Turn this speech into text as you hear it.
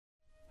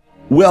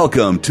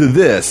Welcome to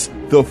this,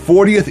 the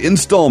 40th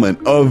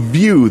installment of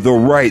View the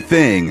Right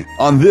Thing.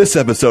 On this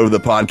episode of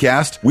the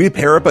podcast, we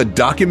pair up a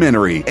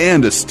documentary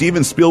and a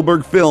Steven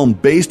Spielberg film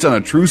based on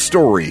a true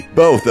story,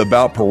 both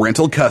about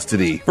parental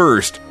custody.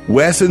 First,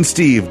 Wes and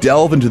Steve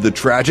delve into the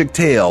tragic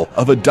tale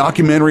of a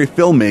documentary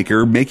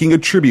filmmaker making a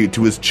tribute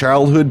to his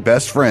childhood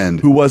best friend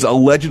who was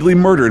allegedly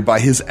murdered by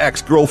his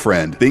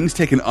ex-girlfriend. Things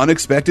take an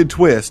unexpected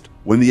twist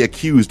when the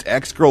accused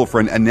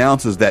ex-girlfriend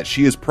announces that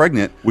she is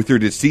pregnant with her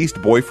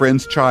deceased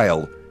boyfriend's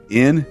child.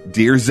 In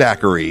Dear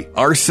Zachary,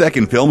 our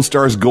second film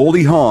stars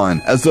Goldie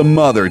Hawn as a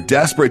mother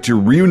desperate to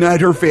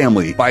reunite her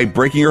family by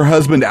breaking her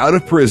husband out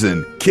of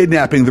prison,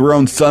 kidnapping their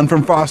own son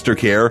from foster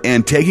care,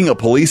 and taking a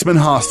policeman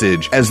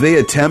hostage as they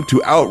attempt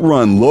to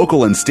outrun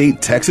local and state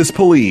Texas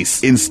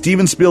police in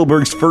Steven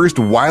Spielberg's first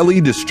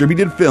widely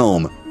distributed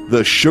film,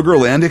 The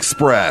Sugarland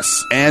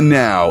Express. And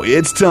now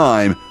it's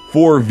time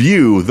for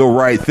View the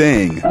Right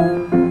Thing.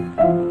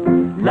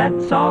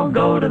 Let's all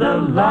go to the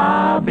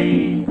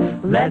lobby.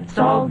 Let's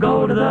all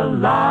go to the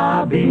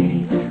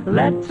lobby.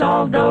 Let's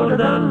all go to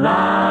the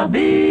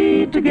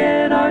lobby to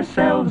get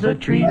ourselves a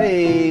treat.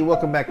 Hey,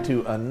 welcome back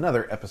to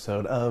another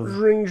episode of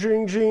Ring,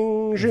 zing,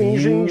 zing, zing,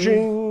 zing,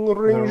 zing,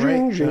 ring,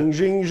 zing, zing,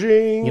 zing,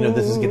 zing. You know,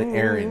 this is going to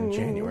air in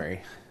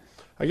January.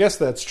 I guess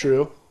that's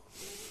true.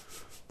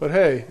 But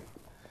hey,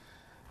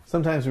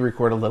 sometimes we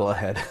record a little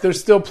ahead.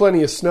 there's still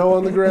plenty of snow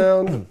on the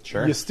ground.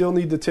 Sure. You still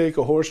need to take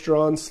a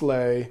horse-drawn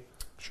sleigh.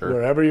 Sure.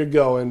 Wherever you're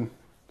going.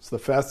 It's the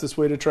fastest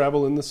way to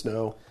travel in the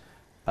snow.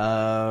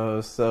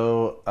 Yeah,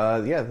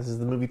 this is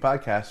the movie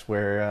podcast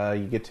where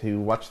you get to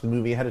watch the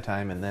movie ahead of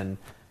time and then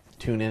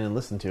tune in and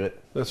listen to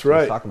it. That's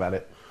right. Let's talk about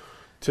it.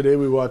 Today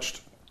we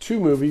watched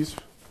two movies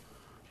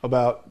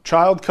about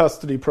child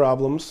custody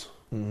problems.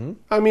 Mm-hmm.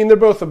 I mean, they're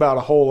both about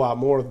a whole lot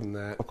more than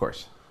that. Of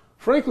course.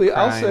 Frankly,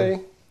 Crime. I'll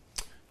say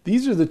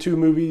these are the two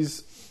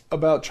movies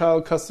about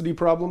child custody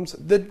problems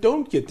that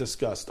don't get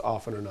discussed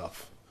often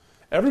enough.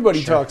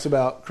 Everybody talks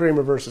about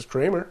Kramer versus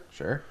Kramer.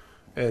 Sure.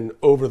 And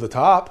Over the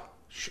Top.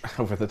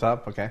 Over the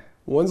top, okay.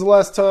 When's the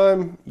last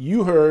time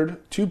you heard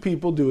two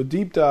people do a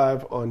deep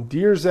dive on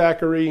Dear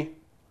Zachary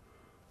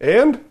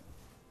and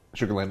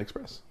Sugarland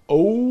Express.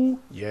 Oh,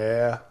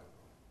 yeah.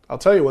 I'll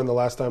tell you when the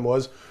last time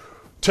was.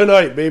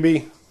 Tonight,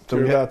 baby. So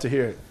you're about to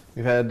hear it.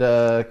 We've had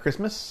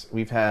Christmas.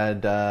 We've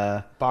had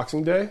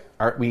Boxing Day.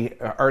 We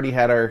already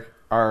had our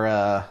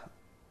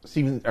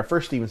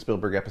first Steven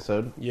Spielberg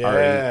episode.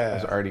 Yeah.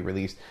 Was already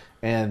released.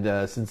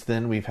 And since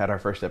then, we've had our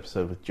first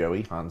episode with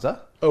Joey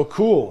Hanza. Oh,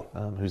 cool.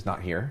 Who's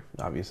not here,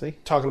 obviously.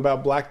 Talking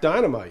about Black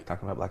Dynamite.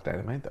 Talking about Black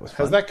Dynamite. That was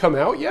fun. Has that come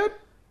out yet?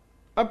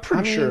 I'm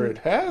pretty sure it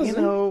has. You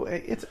know,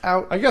 it's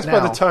out I guess now.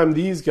 by the time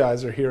these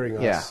guys are hearing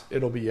us, Yeah.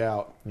 it'll be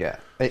out. Yeah.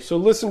 So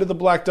listen to the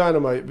Black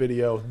Dynamite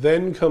video,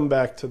 then come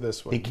back to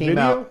this one. It came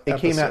out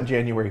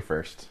January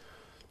 1st.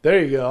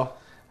 There you go.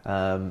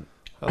 I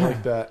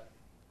like that.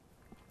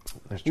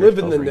 Live Live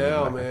in the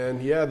now,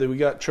 man. Yeah, we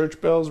got church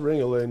bells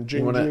ring-a-ling,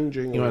 jing,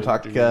 jing. You want to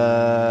talk?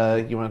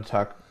 You want to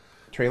talk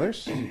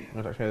trailers? You want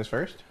to talk trailers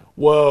first?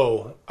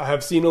 Whoa, I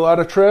have seen a lot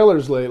of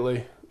trailers lately.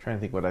 I'm trying to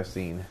think what I've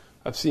seen.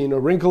 I've seen A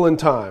Wrinkle in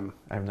Time.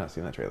 I have not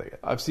seen that trailer yet.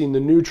 I've seen the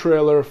new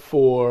trailer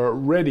for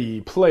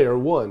Ready Player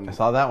One. I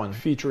saw that one.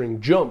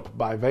 Featuring Jump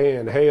by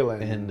Van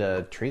Halen.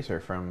 And Tracer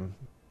from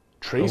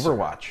Tracer?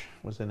 Overwatch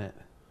was in it.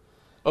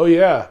 Oh,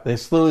 yeah. They're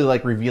slowly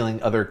revealing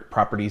other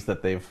properties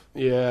that they've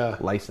Yeah.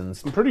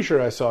 licensed. I'm pretty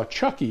sure I saw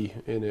Chucky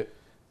in it.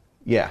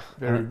 Yeah.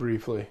 Very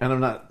briefly. And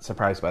I'm not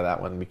surprised by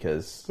that one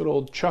because Good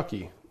old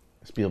Chucky.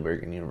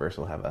 Spielberg and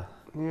Universal have a...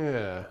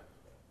 Yeah.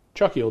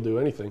 Chucky will do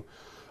anything.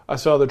 I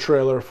saw the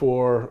trailer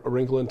for A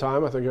Wrinkle in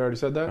Time. I think I already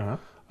said that. Uh-huh.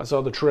 I saw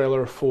the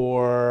trailer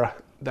for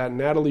that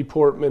Natalie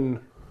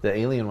Portman... The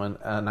alien one,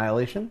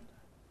 Annihilation?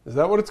 Is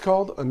that what it's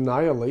called?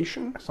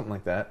 Annihilation? Something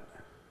like that.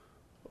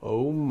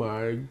 Oh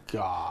my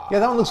god. Yeah,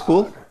 that one looks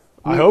cool.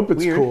 I hope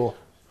it's Weird. cool.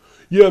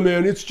 Yeah,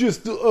 man, it's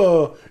just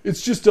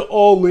an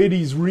all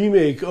ladies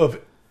remake of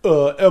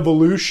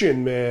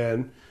Evolution,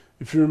 man.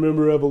 If you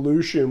remember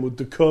Evolution with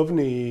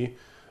Duchovny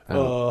I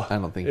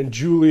don't think and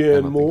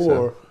Julianne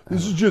Moore.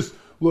 This is just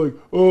like,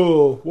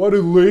 why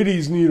do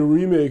ladies need a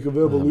remake of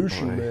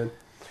Evolution, man?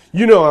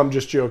 You know I'm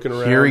just joking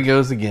around. Here he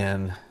goes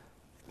again.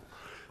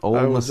 Old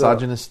I was,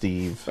 misogynist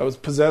Steve. I was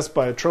possessed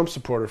by a Trump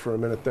supporter for a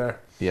minute there.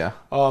 Yeah.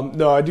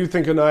 No, I do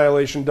think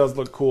Annihilation does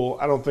look cool.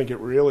 I don't think it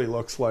really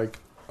looks like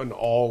an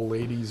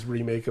all-ladies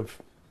remake of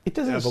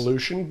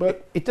Evolution,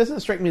 but... It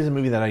doesn't strike me as a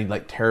movie that I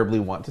terribly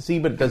want to see,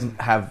 but it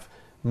doesn't have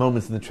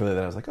moments in the trailer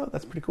that I was like, oh,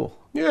 that's pretty cool.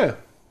 Yeah.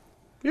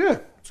 Yeah,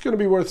 it's going to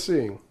be worth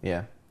seeing.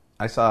 Yeah.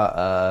 I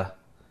saw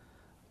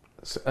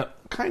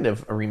kind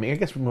of a remake, I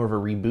guess more of a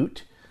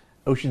reboot,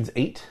 Ocean's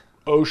 8.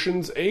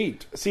 Ocean's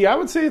 8. See, I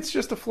would say it's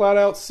just a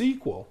flat-out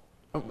sequel.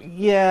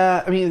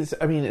 Yeah, I mean, it's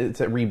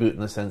a reboot in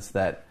the sense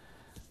that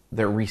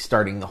they're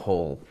restarting the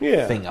whole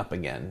thing up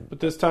again. But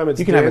this time it's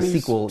you can Danny's have a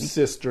sequel.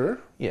 sister.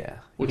 Yeah.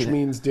 Which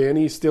means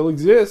Danny still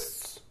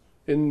exists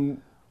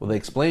in... Well, they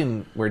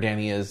explain where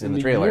Danny is in the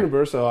the trailer.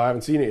 universe. Oh, I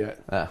haven't seen it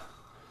yet.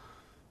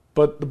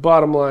 But the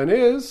bottom line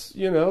is,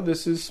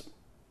 this is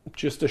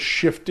just a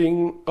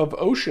shifting of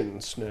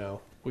oceans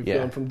now. We've Yeah.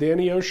 gone from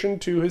Danny Ocean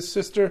to his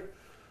sister,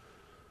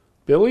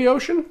 Billy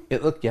Ocean?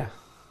 Yeah.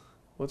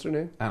 What's her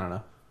name? I don't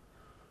know.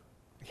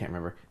 I can't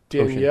remember.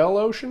 Danielle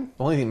Ocean?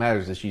 The only thing that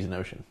matters is she's an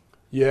ocean.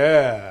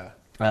 Yeah.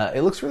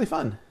 It looks really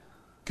fun.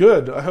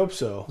 Good. I hope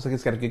so. Looks like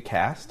it's got a good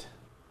cast.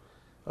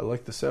 I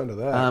like the sound of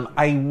that.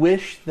 I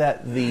wish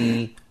that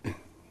the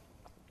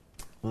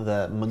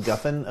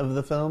MacGuffin of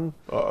the film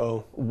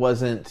Uh-oh.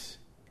 wasn't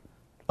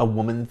a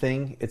woman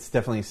thing. It's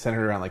definitely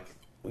centered around, like,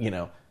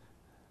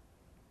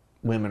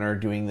 women are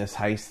doing this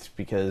heist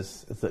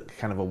because it's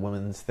kind of a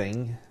woman's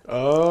thing.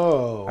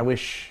 Oh.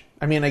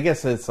 I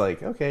guess it's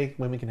like, okay,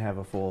 women can have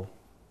a full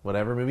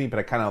whatever movie, but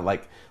I kind of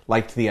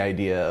liked the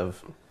idea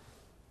of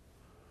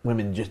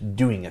women just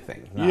doing a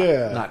thing.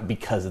 Not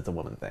because it's a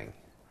woman thing.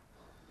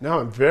 Now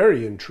I'm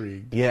very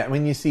intrigued. Yeah,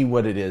 when you see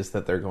what it is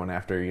that they're going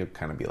after, you'll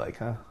kind of be like,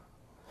 huh.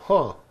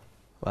 Huh.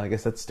 Well, I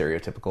guess that's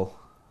stereotypical.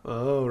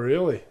 Oh,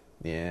 really?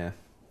 Yeah.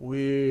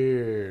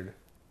 Weird.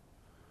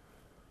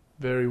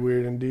 Very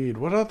weird indeed.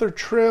 What other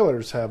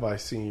trailers have I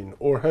seen?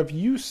 Or have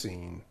you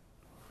seen?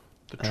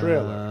 The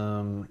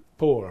trailer.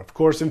 Of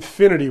course,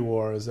 Infinity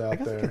War is out I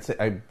guess there. I could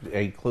say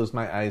I closed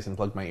my eyes and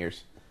plugged my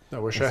ears. I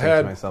wish and I said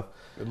had. to myself.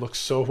 It looks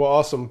so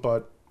awesome,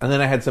 but... And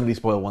then I had somebody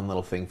spoil one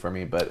little thing for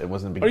me, but it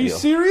wasn't a big Are deal. you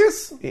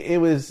serious? It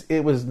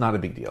was not a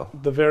big deal.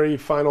 The very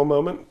final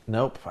moment?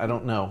 Nope, I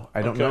don't know.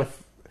 I don't Okay.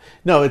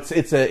 know.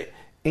 It's a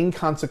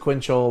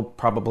inconsequential,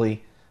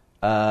 probably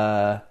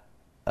a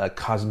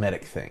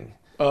cosmetic thing.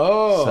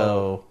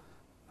 Oh.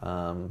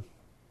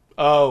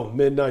 So,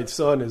 Midnight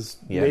Sun is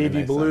navy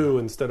Midnight blue Sun.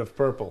 instead of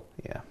purple.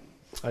 yeah.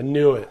 I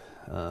knew it.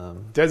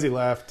 Desi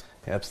laughed.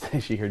 Yeah,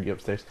 upstairs. She heard you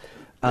upstairs.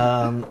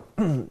 No.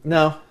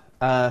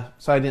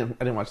 So I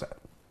didn't watch that.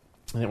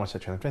 I didn't watch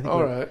that trailer. I'm trying to think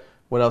All right.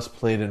 what else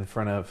played in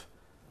front of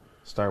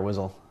Star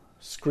Whistle.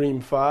 Scream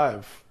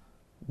 5.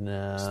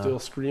 No. Still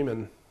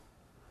screaming.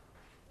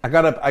 I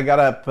got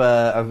up.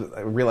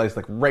 I realized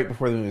right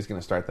before the movie was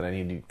going to start that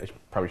I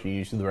probably should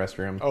use the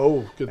restroom. Oh,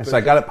 good And thing. so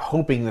I got up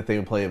hoping that they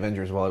would play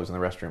Avengers while I was in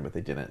the restroom, but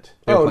they didn't.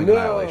 They were playing no.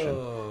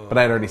 Annihilation. But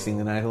I had already seen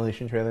the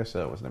Annihilation trailer,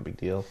 so it wasn't a big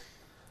deal.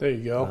 There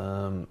you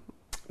go.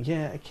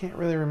 Yeah, I can't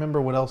really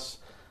remember what else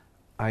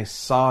I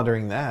saw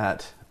during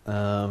that.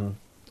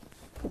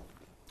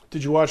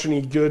 Did you watch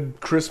any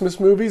good Christmas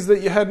movies that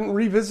you hadn't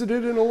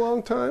revisited in a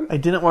long time? I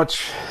didn't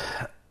watch...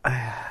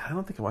 I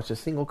don't think I watched a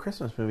single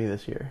Christmas movie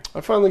this year. I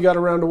finally got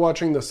around to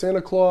watching the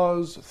Santa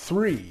Claus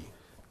 3,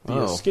 The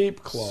Oh,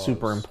 Escape Clause.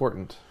 Super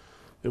important.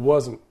 It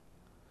wasn't.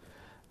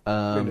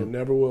 And it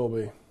never will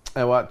be.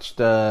 I watched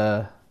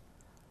Moana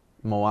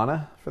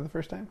for the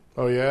first time.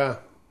 Oh, yeah.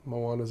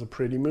 Moana's a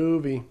pretty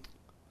movie.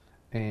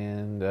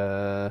 And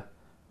The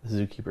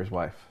Zookeeper's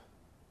Wife.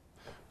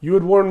 You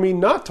had warned me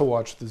not to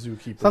watch The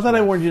Zookeeper's It's not that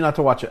I Wife. warned you not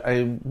to watch it.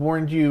 I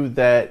warned you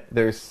that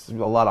there's a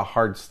lot of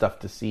hard stuff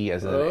to see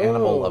as an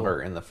animal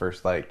lover in the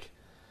first,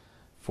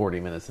 40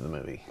 minutes of the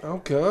movie.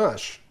 Oh,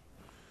 gosh.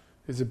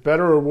 Is it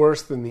better or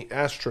worse than The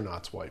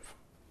Astronaut's Wife?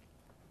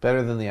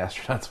 Better than The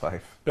Astronaut's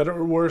Wife. Better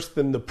or worse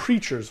than The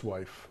Preacher's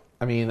Wife?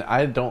 I mean,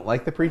 I don't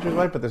like The Preacher's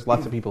Wife, but there's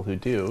lots of people who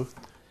do.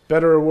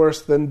 Better or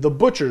worse than The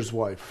Butcher's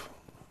Wife?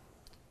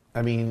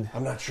 I mean...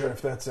 I'm not sure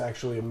if that's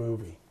actually a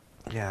movie.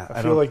 Yeah,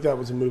 I feel like that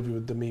was a movie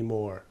with Demi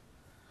Moore.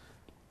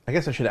 I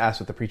guess I should ask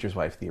with The Preacher's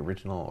Wife, the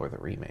original or the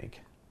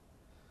remake.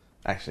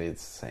 Actually,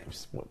 it's the same.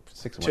 6 in one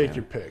Take hand,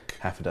 your pick.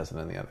 half a dozen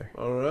in the other.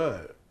 All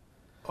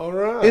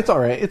right. It's all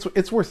right.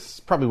 It's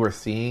probably worth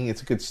seeing.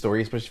 It's a good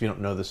story, especially if you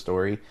don't know the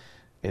story.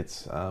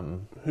 It's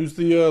Who's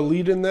the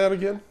lead in that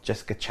again?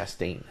 Jessica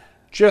Chastain.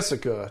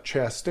 Jessica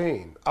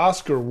Chastain,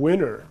 Oscar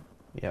winner.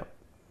 Yep.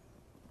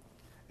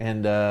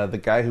 And the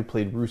guy who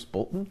played Roose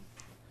Bolton.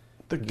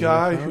 The Game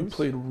guy of who Thrones?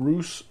 played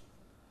Roose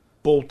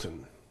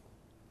Bolton.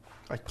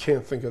 I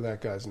can't think of that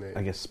guy's name.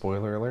 I guess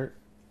spoiler alert,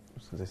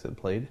 since I said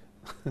played.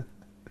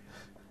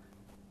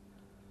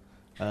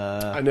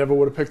 I never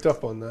would have picked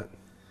up on that.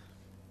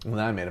 And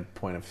then I made a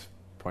point of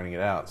pointing it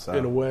out. So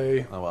In a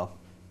way, oh well.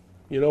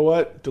 you know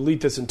what?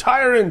 Delete this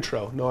entire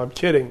intro. No, I'm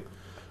kidding.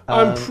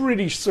 I'm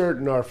pretty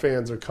certain our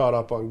fans are caught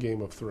up on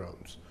Game of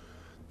Thrones.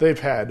 They've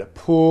had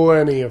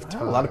plenty of I time.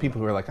 have a lot of people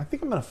who are like, I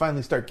think I'm going to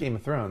finally start Game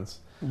of Thrones.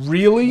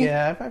 Really?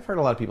 Yeah, I've heard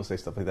a lot of people say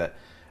stuff like that.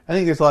 I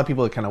think there's a lot of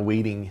people that are kind of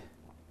waiting.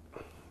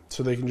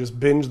 So they can just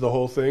binge the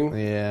whole thing?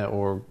 Yeah,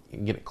 or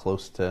get it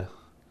close to...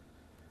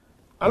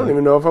 I don't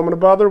even know if I'm going to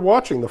bother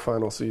watching the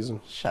final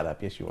season. Shut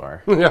up. Yes, you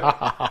are.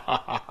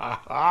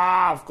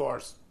 Of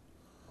course.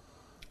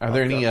 Are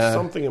there any... Got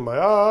something in my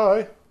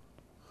eye.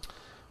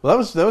 Well,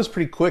 that was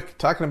pretty quick.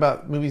 Talking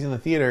about movies in the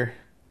theater.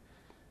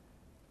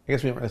 I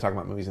guess we didn't really talk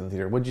about movies in the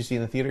theater. What did you see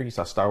in the theater? You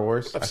saw Star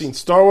Wars? I've seen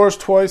Star Wars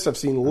twice. I've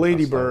seen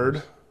Lady Star Bird.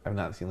 Wars. I've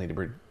not seen Lady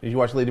Bird. Did you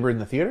watch Lady Bird in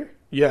the theater?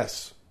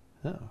 Yes.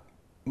 Oh.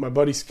 My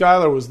buddy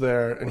Skylar was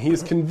there, and he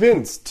is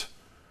convinced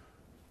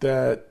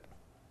that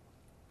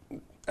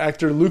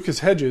actor Lucas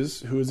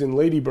Hedges, who is in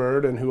Lady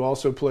Bird and who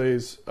also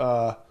plays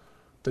the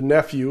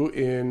nephew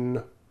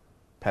in...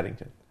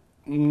 Paddington.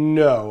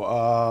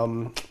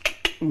 No,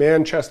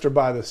 Manchester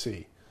by the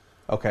Sea.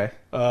 Okay.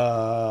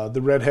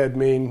 The redhead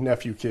main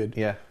nephew kid.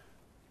 Yeah.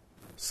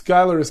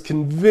 Skylar is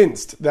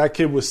convinced that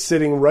kid was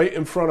sitting right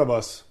in front of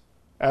us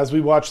as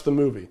we watched the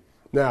movie.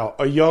 Now,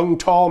 a young,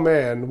 tall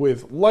man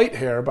with light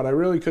hair, but I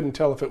really couldn't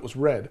tell if it was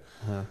red,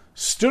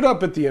 stood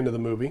up at the end of the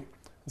movie, and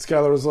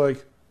Skylar was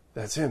like,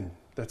 that's him.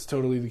 That's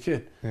totally the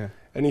kid. Yeah.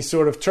 And he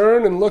sort of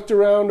turned and looked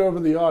around over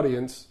the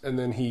audience, and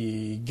then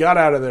he got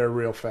out of there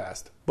real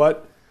fast.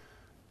 But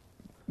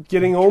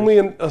getting only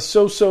a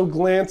so-so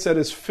glance at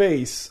his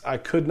face, I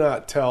could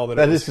not tell that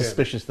it was him.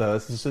 Suspicious, though.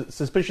 It's a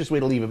suspicious way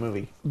to leave a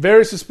movie.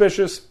 Very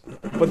suspicious,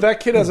 but that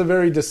kid has a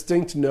very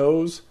distinct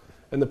nose,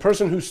 and the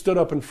person who stood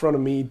up in front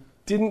of me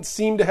didn't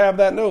seem to have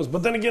that nose.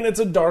 But then again, it's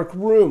a dark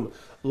room.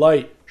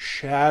 Light,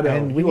 shadow.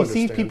 And when you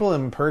see people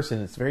in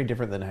person, it's very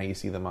different than how you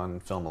see them on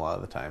film a lot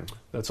of the time.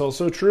 That's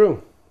also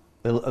true.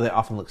 They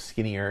often look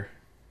skinnier.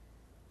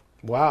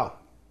 Wow.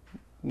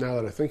 Now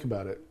that I think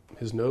about it,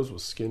 his nose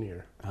was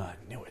skinnier. I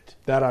knew it.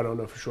 That I don't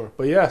know for sure.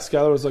 But yeah,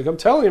 Skylar was like, I'm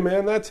telling you,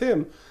 man, that's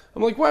him.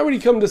 I'm like, why would he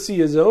come to see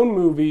his own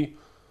movie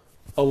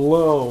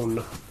alone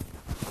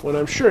when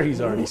I'm sure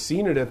he's already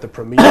seen it at the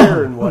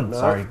premiere and whatnot?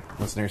 Sorry,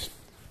 listeners.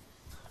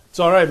 It's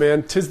all right,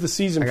 man. 'Tis the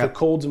season for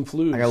colds and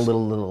flus. I got a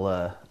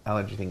little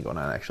allergy thing going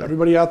on, actually.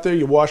 Everybody out there,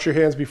 you wash your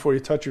hands before you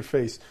touch your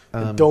face.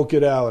 And don't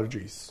get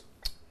allergies.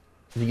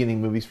 Did you get any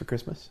movies for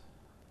Christmas?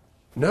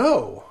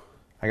 No.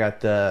 I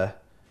got a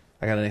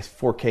nice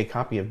 4K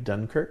copy of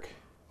Dunkirk.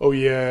 Oh,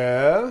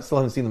 yeah? Still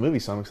haven't seen the movie,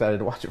 so I'm excited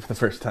to watch it for the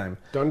first time.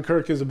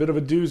 Dunkirk is a bit of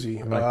a doozy.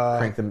 I'm going to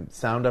crank the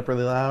sound up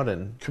really loud.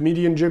 And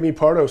comedian Jimmy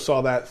Pardo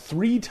saw that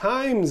 3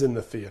 times in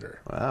the theater.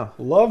 Wow.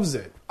 Loves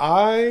it.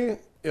 I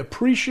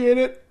appreciate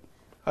it.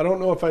 I don't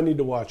know if I need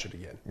to watch it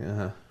again.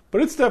 Uh-huh.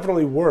 But it's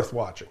definitely worth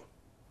watching.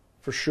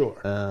 For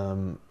sure.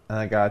 And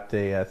I got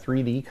a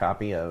 3D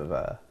copy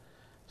of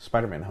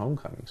Spider-Man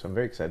Homecoming, so I'm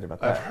very excited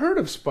about that. I've heard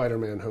of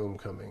Spider-Man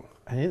Homecoming.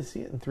 I didn't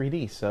see it in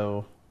 3D,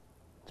 so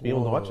to be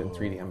able to watch it in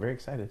 3D, I'm very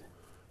excited.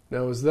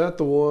 Now, is that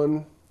the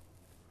one?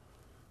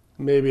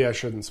 Maybe I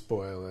shouldn't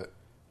spoil it.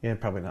 Yeah,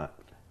 probably not.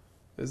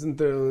 Isn't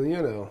there,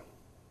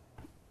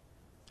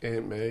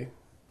 Aunt May?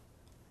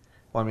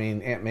 Well, I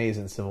mean, Aunt May's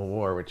in Civil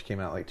War, which came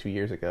out like 2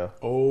 years ago.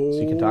 Oh. So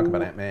you can talk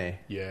about Aunt May.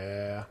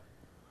 Yeah.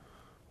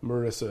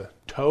 Marissa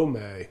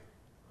Tomei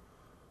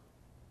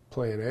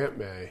playing Aunt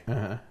May.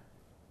 Uh-huh.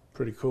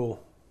 Pretty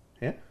cool.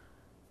 Yeah.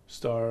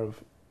 Star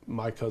of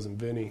My Cousin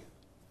Vinny.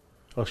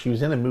 Well, she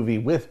was in a movie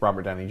with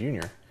Robert Downey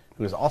Jr.,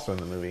 who was also in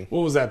the movie.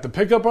 What was that, The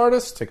Pickup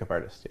Artist? Pickup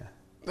Artist, yeah.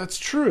 That's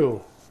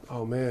true.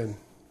 Oh, man.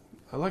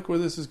 I like where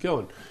this is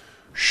going.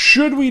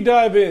 Should we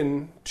dive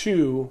in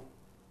to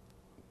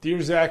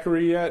Dear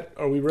Zachary yet?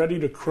 Are we ready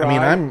to cry?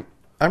 I mean,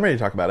 I'm ready to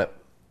talk about it.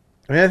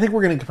 I mean, I think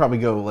we're going to probably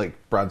go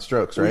like broad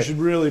strokes, right? We should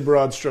really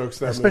broad strokes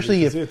that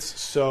especially movie, if it's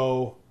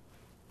so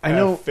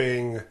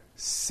effing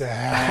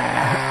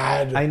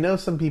sad. I know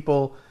some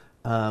people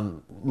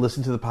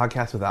listen to the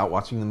podcast without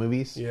watching the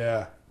movies.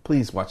 Yeah.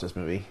 Please watch this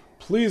movie.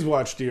 Please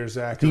watch Dear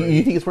Zachary. Do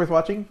you think it's worth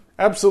watching?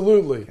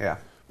 Absolutely. Yeah.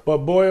 But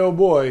boy, oh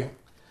boy.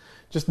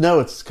 Just know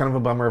it's kind of a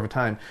bummer of a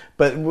time.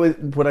 But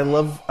what I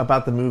love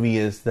about the movie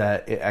is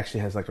that it actually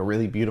has like a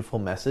really beautiful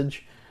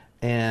message.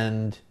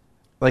 And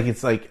like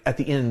it's like at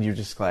the end you're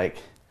just like,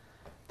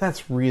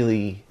 that's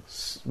really,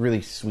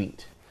 really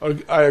sweet.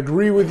 I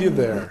agree with you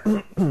there.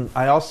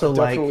 I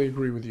definitely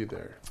agree with you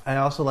there. I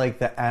also like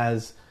that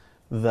as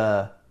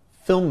the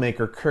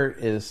filmmaker, Kurt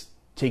is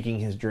taking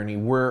his journey.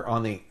 We're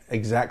on the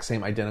exact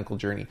same identical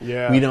journey.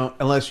 Yeah. We don't,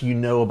 unless you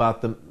know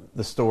about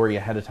the story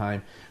ahead of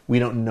time, we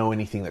don't know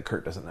anything that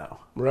Kurt doesn't know.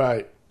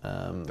 Right.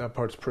 That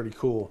part's pretty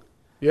cool.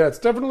 Yeah, it's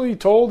definitely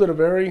told in a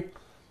very,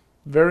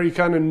 very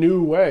kind of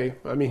new way.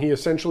 I mean, he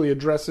essentially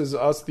addresses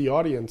us, the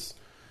audience,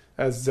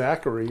 as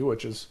Zachary,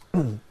 which is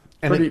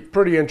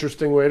pretty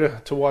interesting way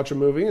to watch a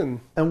movie. And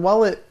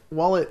while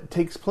it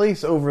takes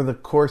place over the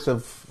course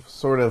of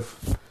sort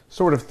of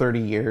 30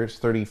 years,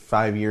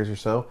 35 years or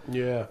so.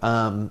 Yeah.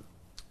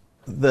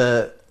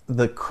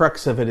 The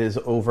crux of it is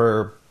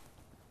over,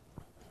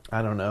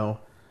 I don't know.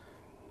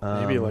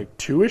 Maybe like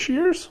 2-ish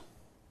years?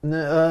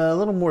 A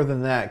little more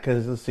than that,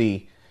 because let's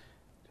see.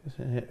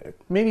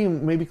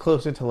 Maybe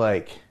closer to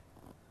like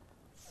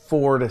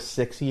 4 to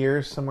 6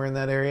 years, somewhere in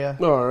that area.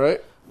 All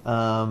right.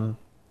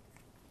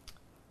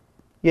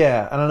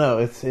 Yeah, I don't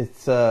know.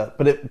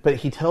 But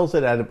he tells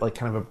it at like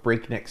kind of a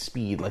breakneck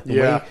speed, like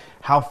the way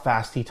how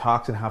fast he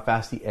talks and how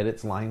fast he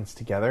edits lines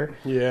together.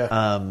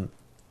 Yeah.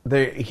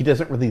 He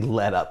doesn't really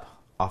let up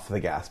off the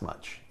gas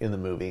much in the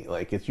movie.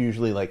 Like it's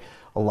usually like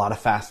a lot of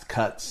fast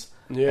cuts.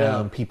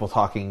 Yeah. People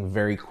talking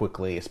very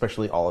quickly,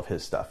 especially all of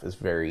his stuff is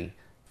very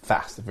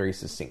fast, very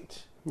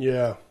succinct.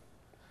 Yeah.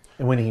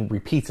 And when he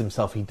repeats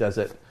himself, he does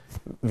it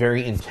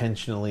very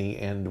intentionally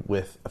and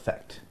with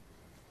effect.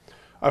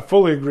 I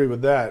fully agree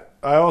with that.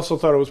 I also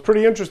thought it was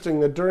pretty interesting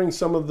that during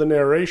some of the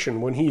narration,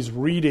 when he's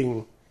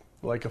reading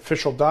like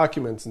official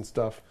documents and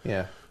stuff,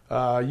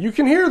 you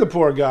can hear the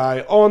poor guy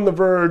on the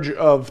verge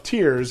of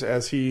tears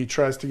as he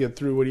tries to get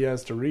through what he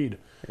has to read.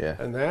 Yeah.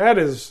 And that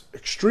is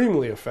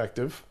extremely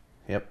effective.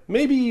 Yep.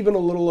 Maybe even a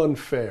little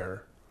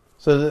unfair.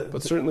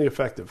 but certainly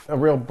effective. A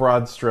real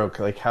broad stroke,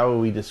 like how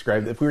we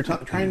describe it. If we were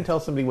trying to tell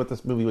somebody what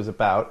this movie was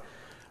about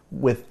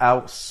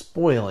without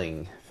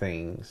spoiling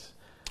things.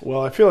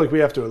 Well, I feel like we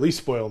have to at least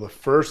spoil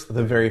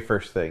the very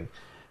first thing,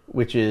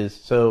 which is,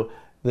 so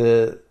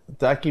the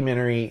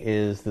documentary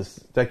is this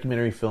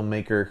documentary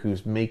filmmaker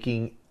who's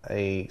making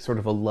a sort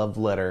of a love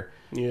letter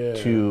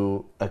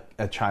to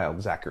a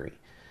child, Zachary.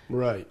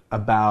 Right.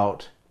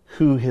 About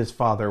who his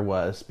father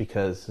was,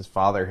 because his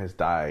father has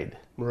died.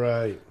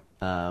 Right.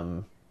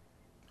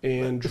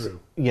 Andrew.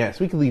 Yeah,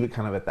 so we can leave it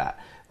kind of at that.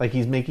 Like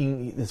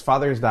his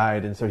father has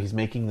died, and so he's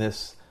making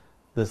this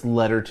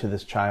letter to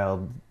this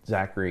child,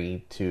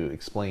 Zachary, to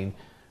explain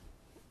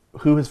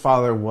who his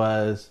father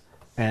was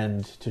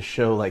and to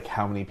show like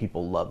how many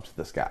people loved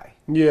this guy.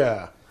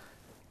 Yeah.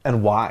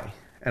 And why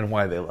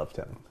they loved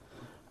him.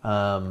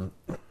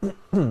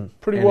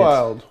 Pretty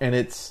wild.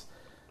 It's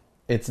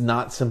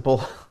not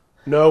simple.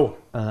 No.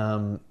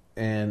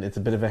 And it's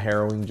a bit of a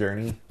harrowing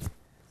journey.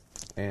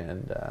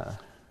 And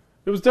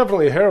it was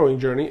definitely a harrowing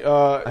journey.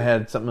 I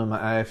had something in my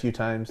eye a few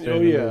times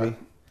during the movie.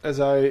 As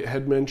I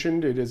had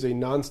mentioned, it is a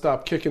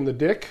nonstop kick in the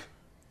dick.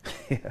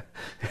 Yeah.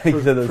 As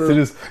soon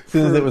as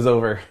it was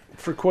over.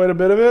 For quite a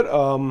bit of it.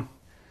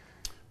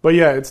 But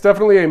yeah, it's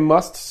definitely a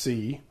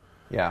must-see.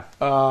 Yeah.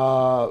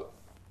 But,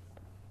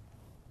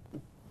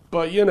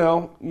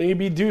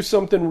 maybe do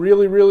something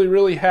really, really,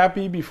 really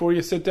happy before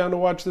you sit down to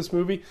watch this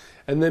movie,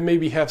 and then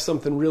maybe have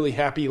something really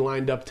happy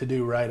lined up to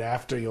do right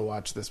after you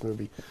watch this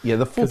movie. Yeah,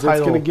 the full title...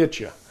 it's going to get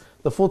you.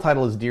 The full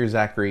title is Dear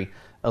Zachary,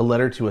 a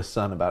letter to a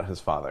son about his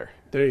father.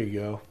 There you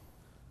go.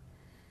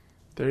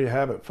 There you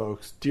have it,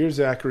 folks. Dear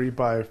Zachary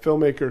by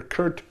filmmaker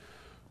Kurt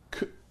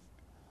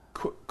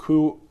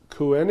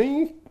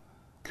Kuene?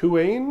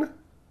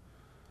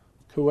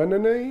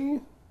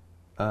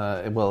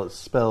 Well, it's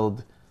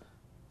spelled...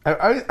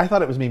 I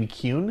thought it was maybe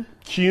Kuhn.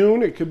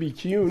 Kuhn, it could be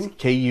Kuhn.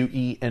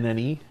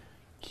 Kuenne.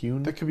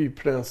 Kuhn. That could be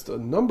pronounced a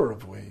number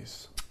of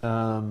ways.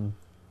 Kurt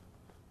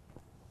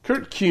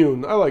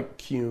Kuhn. I like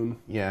Kuhn.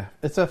 Yeah,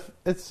 it's a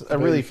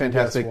really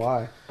fantastic.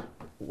 Why?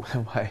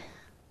 Why?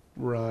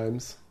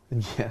 Rhymes.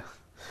 Yeah.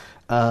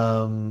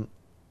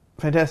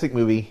 Fantastic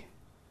movie.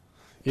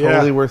 Yeah.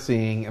 Totally worth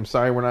seeing. I'm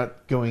sorry we're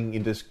not going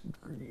into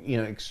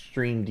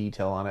extreme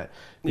detail on it,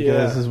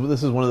 because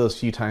this is one of those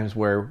few times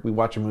where we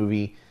watch a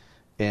movie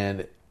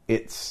and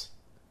it's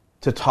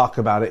to talk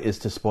about it is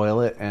to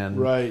spoil it, and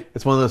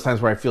it's one of those times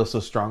where I feel so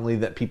strongly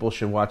that people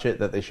should watch it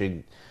that they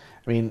should.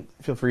 I mean,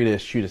 feel free to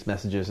shoot us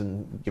messages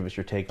and give us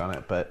your take on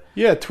it. But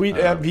yeah, tweet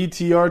at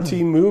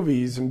VTRT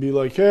Movies and be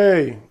like,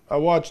 "Hey, I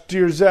watched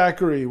Dear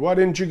Zachary. Why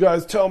didn't you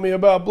guys tell me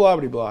about blah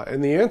blah blah?"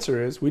 And the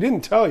answer is, we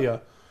didn't tell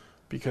you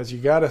because you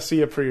got to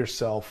see it for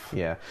yourself.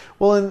 Yeah.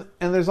 Well,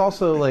 and there's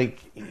also a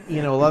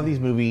lot of these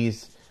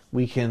movies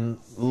we can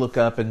look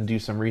up and do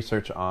some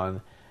research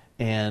on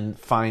and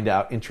find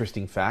out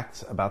interesting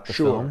facts about the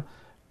film,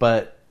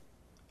 but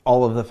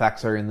all of the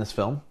facts are in this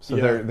film, so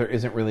there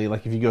isn't really,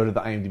 like, if you go to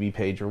the IMDb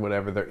page or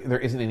whatever, there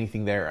isn't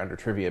anything there under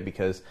trivia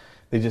because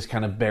they just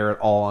kind of bear it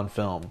all on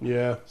film.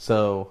 Yeah.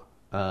 So,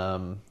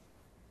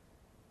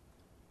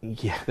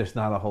 there's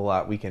not a whole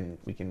lot we can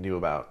do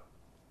about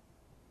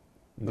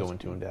going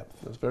too in depth.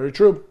 That's very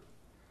true.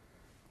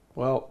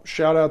 Well,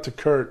 shout out to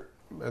Kurt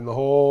and the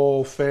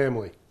whole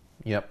family.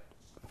 Yep.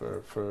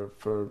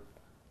 For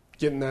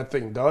getting that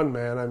thing done,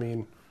 man. I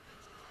mean,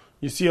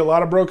 you see a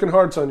lot of broken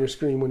hearts on your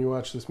screen when you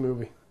watch this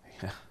movie.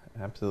 Yeah,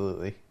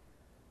 absolutely.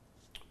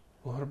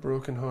 A lot of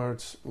broken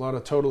hearts. A lot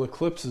of total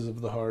eclipses of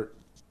the heart.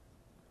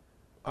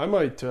 I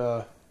might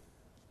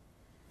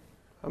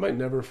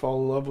never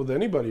fall in love with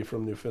anybody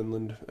from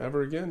Newfoundland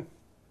ever again.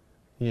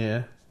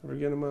 Yeah. Ever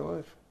again in my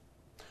life.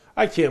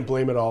 I can't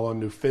blame it all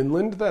on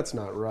Newfoundland. That's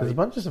not right. There's a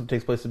bunch of stuff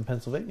takes place in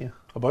Pennsylvania.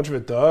 A bunch of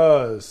it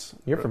does.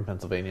 You're from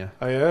Pennsylvania.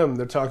 I am.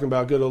 They're talking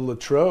about good old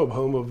Latrobe,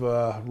 home of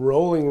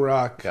Rolling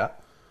Rock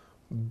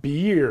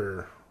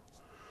beer.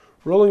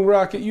 Rolling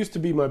Rock, it used to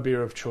be my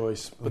beer of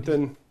choice, but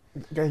then...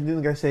 Didn't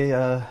the guy say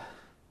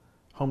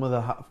home of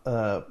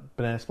the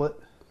banana split?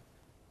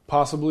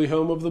 Possibly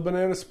home of the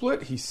banana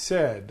split, he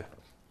said.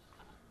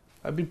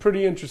 I'd be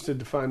pretty interested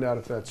to find out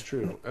if that's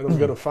true. And I'm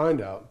going to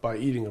find out by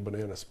eating a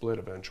banana split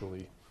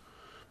eventually.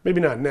 Maybe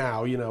not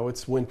now,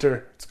 it's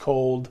winter, it's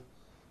cold.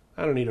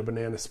 I don't need a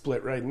banana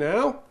split right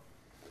now.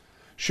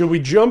 Should we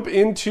jump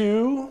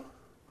into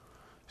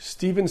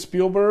Steven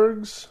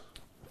Spielberg's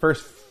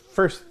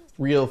first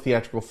real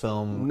theatrical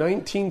film,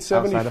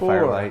 1974. Outside of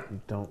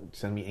Firelight? Don't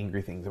send me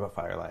angry things about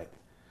Firelight.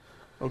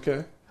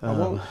 Okay, I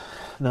won't.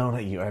 No,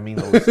 not you. I mean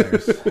the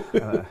listeners.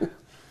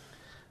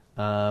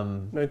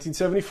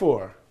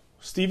 1974.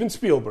 Steven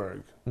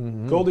Spielberg,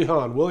 Goldie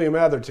Hawn, William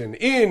Atherton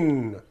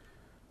in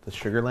The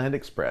Sugarland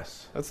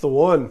Express. That's the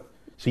one.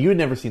 So you had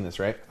never seen this,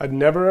 right? I'd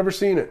never ever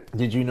seen it.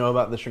 Did you know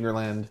about the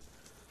Sugarland?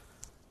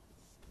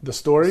 The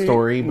story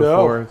before?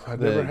 No, I'd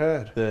never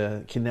had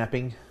the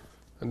kidnapping.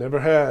 I never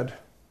had.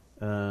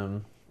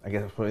 I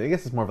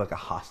guess it's more of like a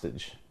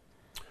hostage.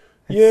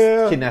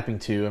 It's kidnapping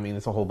too. I mean,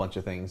 it's a whole bunch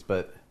of things,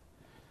 but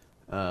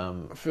I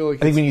feel like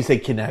I think when you say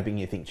kidnapping,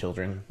 you think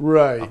children,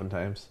 right?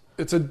 Oftentimes,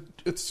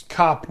 It's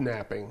cop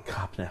napping.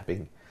 Cop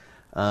napping.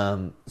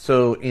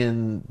 So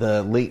in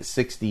the late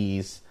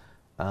 60s,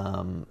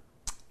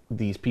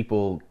 these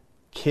people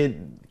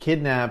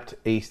kidnapped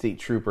a state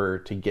trooper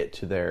to get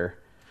to their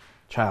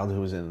child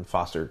who was in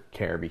foster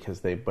care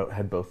because they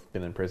had both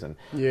been in prison.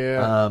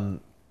 Yeah.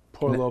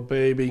 Poor little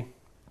baby.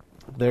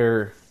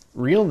 Their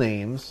real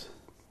names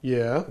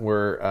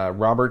were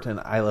Robert and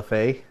Isla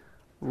Faye.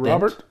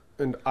 Robert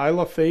and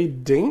Isla Faye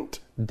Dent?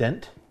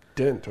 Dent,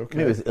 okay.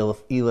 Maybe it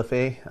was Isla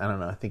Faye. I don't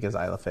know. I think it's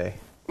Isla Faye.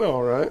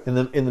 All right. In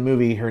the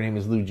movie, her name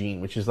is Lou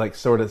Jean, which is like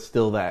sort of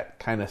still that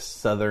kind of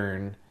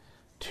southern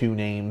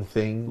two-name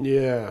thing.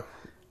 Yeah.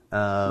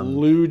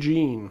 Lou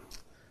Jean.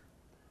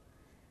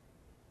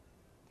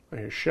 I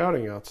hear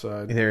shouting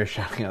outside. They're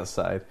shouting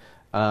outside.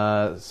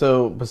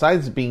 So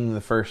besides being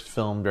the first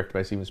film directed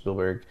by Steven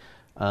Spielberg,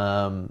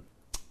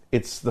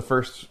 it's the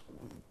first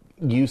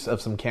use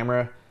of some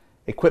camera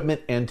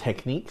equipment and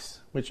techniques,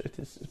 which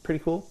is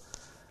pretty cool.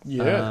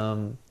 Yeah.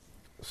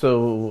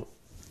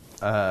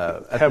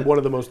 Had one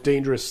of the most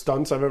dangerous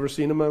stunts I've ever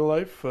seen in my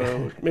life.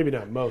 Maybe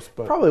not most,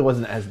 but probably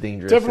wasn't as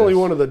dangerous. Definitely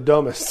one of the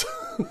dumbest.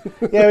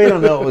 Yeah, we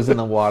don't know what was in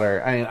the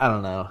water. I mean, I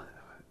don't know.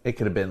 It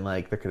could have been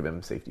there could have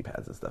been safety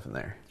pads and stuff in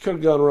there. Could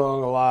have gone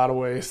wrong a lot of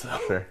ways, though.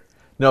 Sure.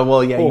 No,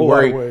 well, yeah, you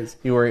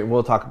worry.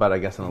 We'll talk about it, I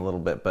guess, in a little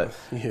bit, but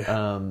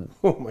yeah.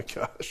 Oh my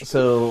gosh.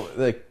 So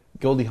the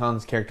Goldie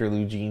Hawn's character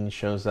Lou Jean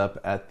shows up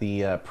at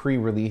the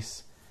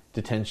pre-release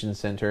detention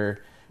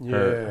center.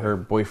 Her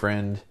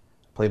boyfriend,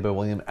 played by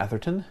William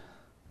Atherton.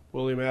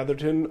 William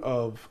Atherton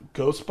of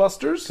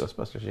Ghostbusters.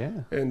 Ghostbusters,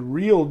 yeah. And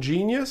Real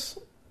Genius,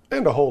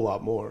 and a whole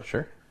lot more.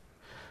 Sure.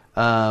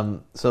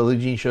 So Lou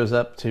Jean shows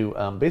up to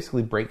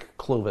basically break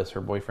Clovis,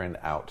 her boyfriend,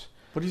 out.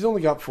 But he's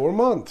only got 4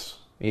 months.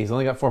 He's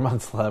only got 4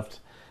 months left.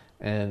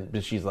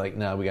 But she's like,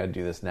 no, we got to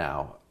do this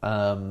now.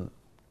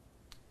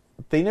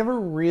 They never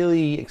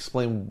really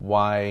explain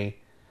why.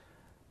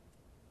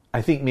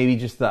 I think maybe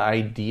just the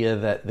idea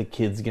that the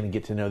kid's going to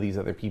get to know these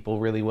other people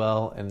really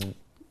well and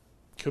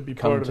could be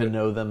come part to of it.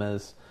 know them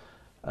as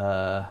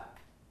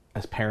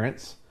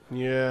parents.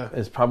 Yeah,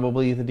 is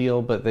probably the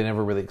deal, but they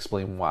never really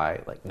explain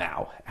why. Like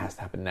now, it has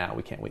to happen now.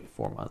 We can't wait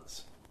 4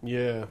 months.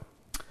 Yeah,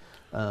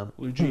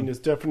 Lou Jean is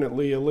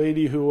definitely a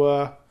lady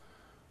who,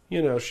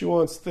 she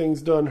wants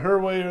things done her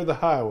way or the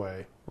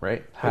highway.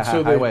 Right, and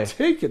so they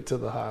take it to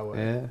the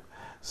highway. Yeah.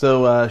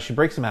 So she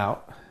breaks him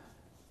out.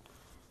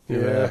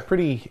 Yeah,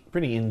 pretty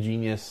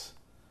ingenious.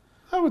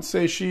 I would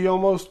say she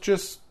almost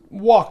just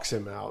walks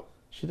him out.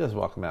 She does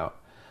walk him out.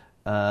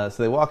 So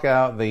they walk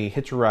out. They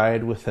hitch a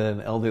ride with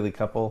an elderly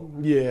couple.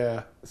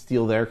 Yeah,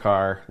 steal their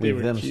car, leave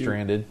them cute.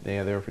 Stranded.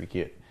 Yeah, they were pretty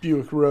cute.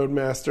 Buick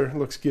Roadmaster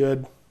looks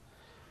good,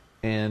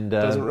 and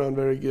doesn't run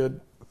very good.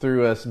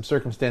 Through some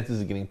circumstances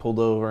of getting pulled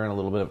over and a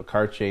little bit of a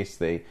car chase,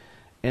 they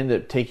end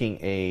up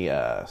taking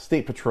a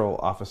state patrol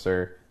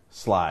officer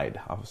Slide.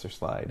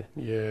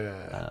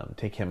 Yeah.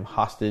 Take him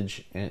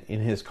hostage in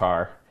his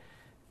car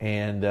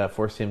and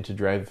force him to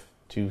drive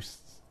to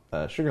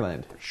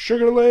Sugarland.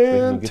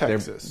 Sugarland,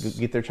 Texas.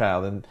 Get their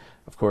child. And,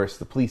 of course,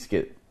 the police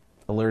get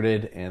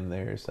alerted, and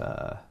there's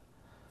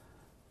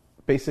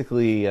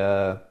basically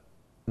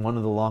one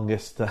of the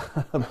longest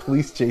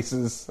police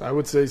chases. I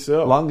would say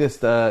so.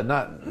 Longest,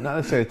 not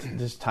necessarily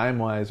just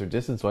time-wise or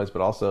distance-wise,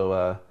 but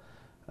also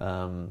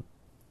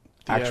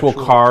actual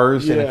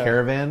cars in a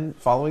caravan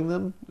following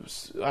them.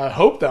 I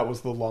hope that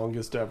was the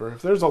longest ever.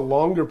 If there's a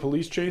longer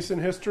police chase in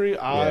history,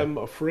 I'm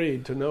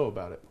afraid to know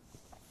about it.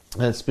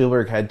 And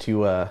Spielberg had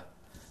to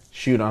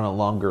shoot on a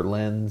longer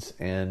lens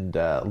and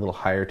a little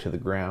higher to the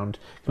ground.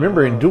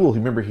 Remember in Duel,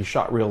 he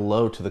shot real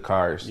low to the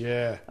cars.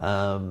 Yeah.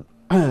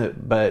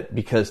 But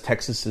because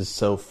Texas is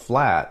so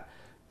flat,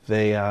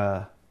 they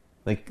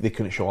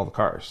couldn't show all the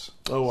cars.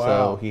 Oh, wow.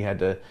 So he had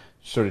to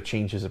sort of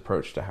change his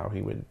approach to how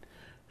he would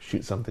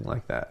shoot something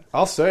like that.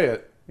 I'll say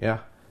it. Yeah.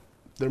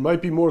 There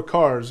might be more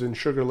cars in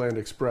Sugarland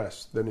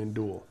Express than in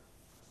Duel.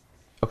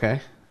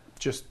 Okay.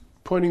 Just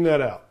pointing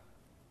that out.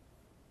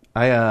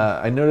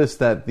 I noticed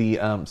that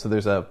so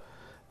there's a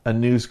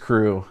news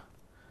crew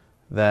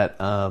that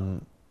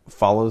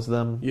follows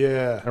them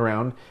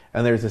around,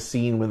 and there's a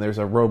scene when there's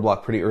a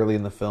roadblock pretty early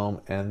in the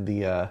film, and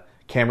the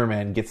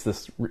cameraman gets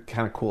this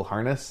kind of cool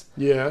harness.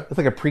 Yeah. It's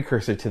like a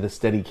precursor to the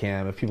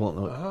Steadicam. If people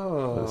don't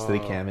know what the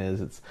Steadicam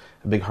is, it's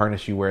a big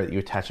harness you wear that you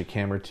attach a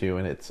camera to,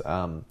 and it's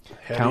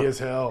heavy as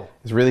hell.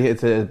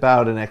 It's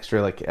about an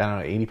extra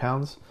 80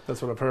 pounds.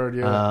 That's what I've heard.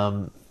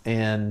 Yeah.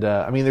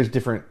 There's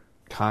different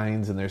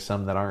kinds, and there's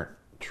some that aren't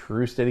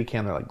true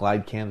Steadicam. They're like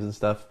glide cams and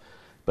stuff.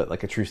 But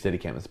like a true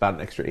Steadicam, it's about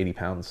an extra 80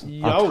 pounds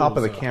on top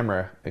of the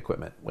camera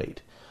equipment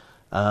weight.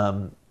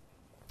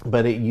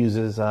 But it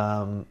uses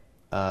like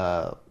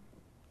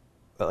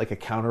a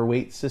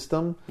counterweight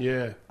system,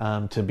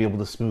 to be able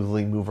to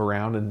smoothly move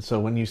around. And so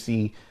when you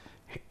see,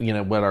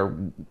 what are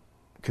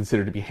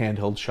considered to be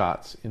handheld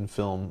shots in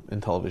film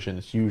and television,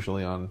 it's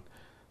usually on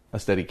a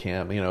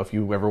Steadicam. If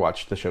you ever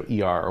watched the show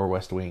ER or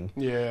West Wing,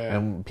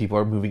 and people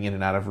are moving in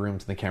and out of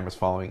rooms and the camera's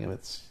following them,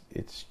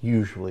 it's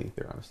usually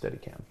they're on a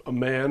Steadicam. A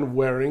man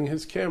wearing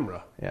his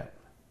camera. Yeah.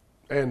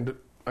 And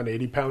an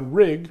 80-pound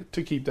rig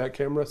to keep that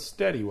camera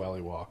steady while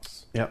he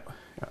walks. Yep.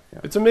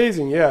 It's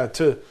amazing, yeah,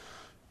 to,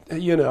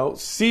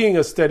 seeing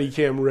a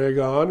Steadicam rig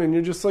on, and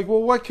you're just like,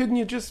 well, why couldn't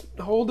you just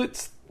hold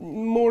it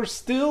more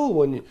still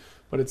when you...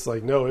 But it's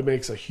like, no, it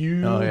makes a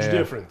huge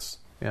difference.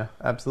 Yeah,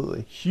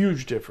 absolutely.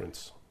 Huge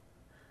difference.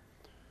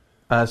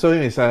 So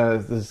anyways,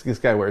 this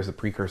guy wears a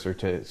precursor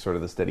to sort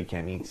of the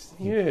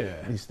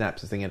Steadicam. He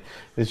snaps this thing in.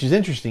 Which is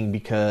interesting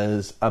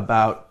because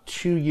about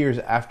 2 years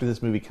after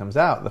this movie comes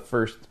out, the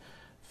first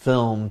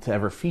film to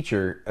ever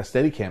feature a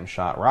Steadicam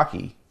shot,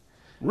 Rocky,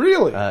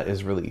 really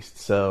is released.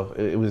 So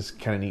it was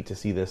kind of neat to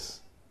see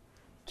this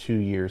 2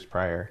 years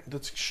prior.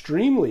 That's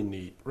extremely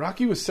neat.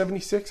 Rocky was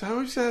 76. I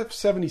always have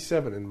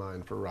 77 in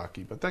mind for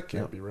Rocky, but that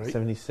can't be right.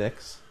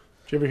 76.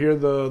 Did you ever hear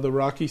the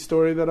Rocky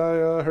story that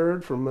I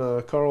heard from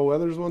Carl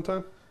Weathers one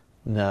time?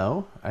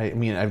 No, I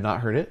mean I've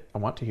not heard it. I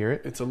want to hear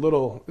it. It's a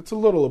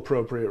little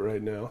appropriate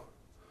right now.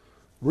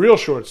 Real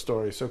short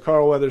story. So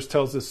Carl Weathers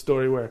tells this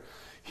story where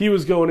he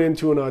was going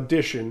into an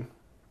audition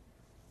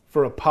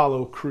for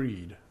Apollo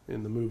Creed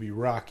in the movie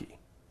Rocky.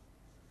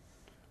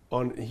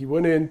 He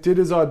went in, did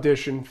his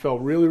audition,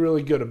 felt really,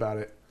 really good about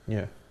it.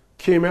 Yeah.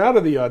 Came out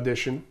of the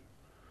audition,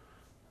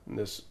 and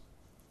this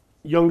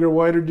younger,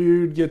 whiter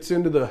dude gets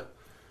into the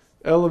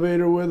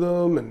elevator with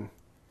him, and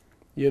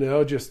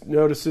just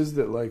notices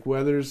that like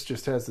Weathers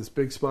just has this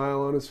big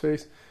smile on his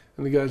face,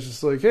 and the guy's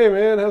just like, "Hey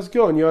man, how's it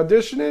going? You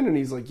auditioning?" And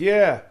he's like,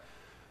 "Yeah,"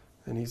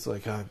 and he's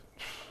like, "I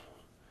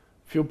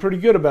feel pretty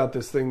good about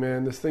this thing,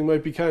 man. This thing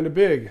might be kind of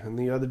big." And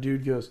the other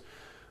dude goes,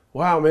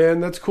 "Wow,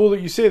 man, that's cool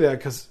that you say that,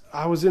 because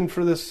I was in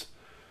for this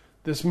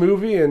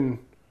movie, and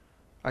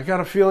I got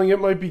a feeling it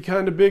might be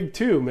kind of big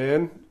too,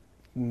 man."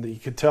 And you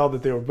could tell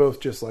that they were both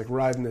just like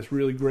riding this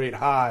really great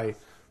high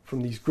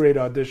from these great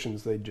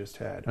auditions they just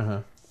had. Uh-huh.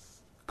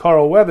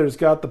 Carl Weathers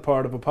got the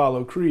part of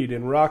Apollo Creed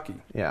in Rocky.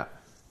 Yeah.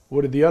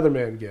 What did the other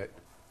man get?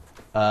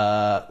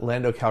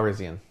 Lando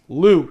Calrissian.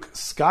 Luke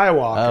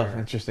Skywalker. Oh,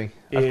 interesting.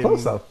 That's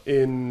close though.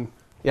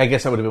 I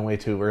guess that would have been way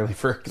too early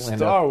for Lando.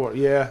 Star Wars,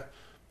 yeah.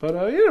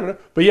 But you never know.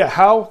 But yeah,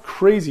 how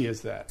crazy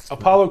is that?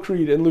 Apollo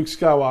Creed and Luke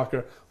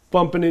Skywalker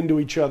bumping into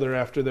each other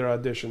after their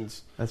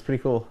auditions. That's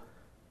pretty cool.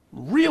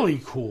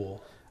 Really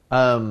cool.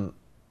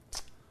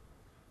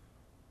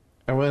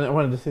 I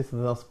wanted to say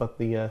something else about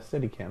the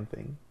Steadicam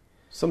thing.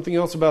 Something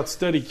else about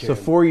Steadicam. So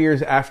 4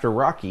 years after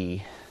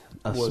Rocky,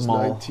 was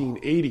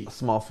 1980. A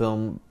small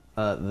film,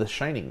 The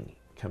Shining,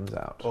 comes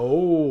out.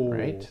 Oh,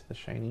 right, The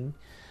Shining,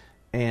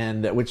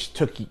 and which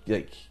took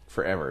like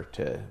forever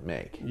to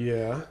make.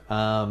 Yeah.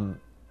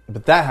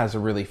 But that has a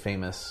really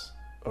famous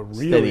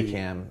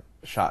Steadicam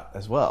shot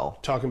as well.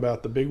 Talking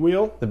about the big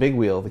wheel? The big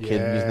wheel. The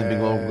kid using the big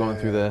wheel going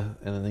through and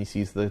then he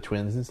sees the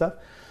twins and stuff.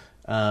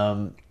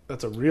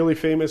 That's a really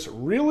famous,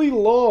 really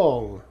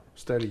long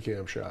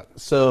Steadicam shot.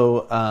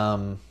 So,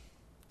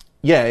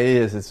 yeah, it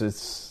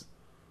is.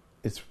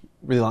 It's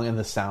really long, and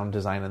the sound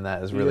design in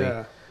that is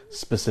really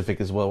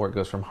specific as well, where it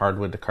goes from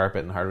hardwood to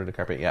carpet and hardwood to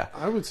carpet. Yeah,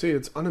 I would say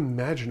it's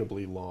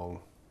unimaginably long.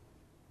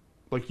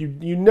 Like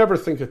you never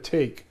think a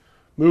take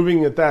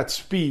moving at that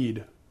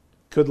speed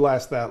could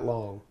last that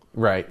long,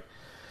 right?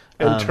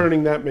 And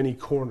turning that many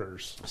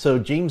corners. So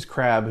James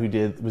Crabb,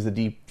 who was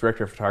the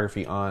director of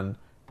photography on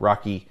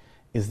Rocky,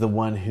 is the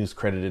one who's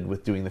credited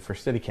with doing the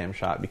first Steadicam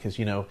shot because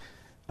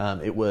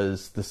it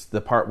was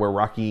the part where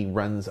Rocky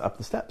runs up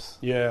the steps.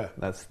 Yeah,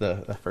 that's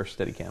the first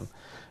Steadicam.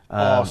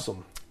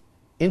 Awesome.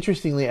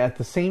 Interestingly, at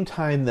the same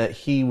time that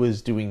he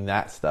was doing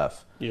that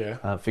stuff,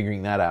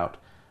 figuring that out,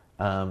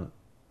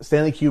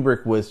 Stanley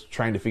Kubrick was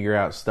trying to figure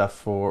out stuff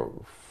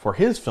for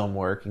his film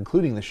work,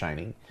 including The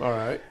Shining. All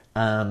right.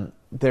 The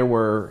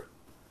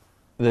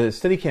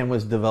Steadicam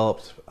was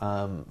developed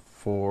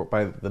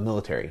by the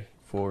military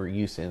for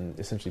use in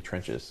essentially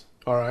trenches.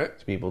 All right.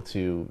 To be able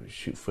to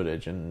shoot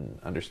footage and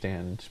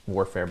understand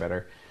warfare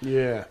better.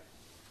 Yeah.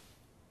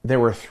 There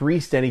were 3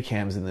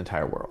 Steadicams in the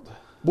entire world.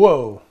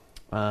 Whoa.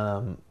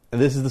 And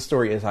this is the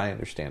story as I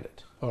understand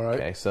it. All right.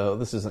 Okay, so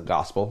this isn't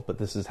gospel, but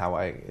this is how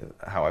I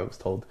was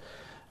told.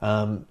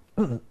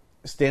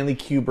 Stanley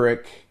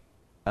Kubrick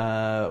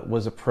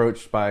was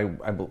approached by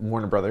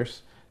Warner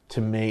Brothers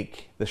to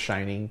make The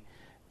Shining,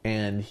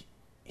 and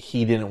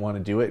he didn't want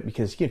to do it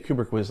because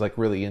Kubrick was like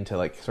really into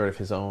like sort of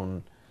his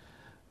own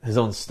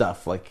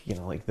stuff, like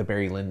like the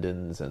Barry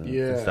Lyndons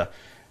and stuff.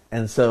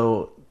 And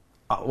so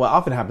what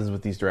often happens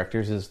with these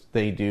directors is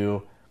they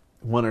do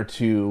 1 or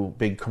 2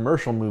 big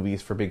commercial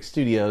movies for big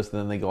studios, and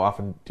then they go off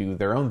and do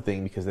their own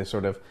thing because they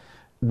sort of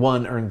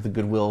 1 earned the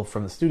goodwill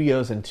from the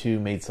studios, and 2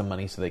 made some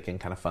money so they can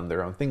kind of fund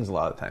their own things a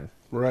lot of the time.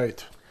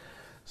 Right.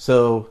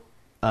 So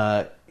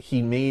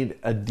he made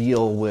a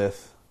deal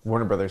with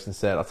Warner Brothers and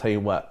said, "I'll tell you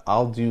what,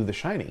 I'll do The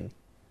Shining,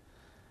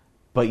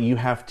 but you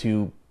have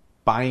to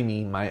buy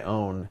me my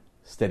own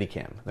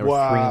Steadicam." There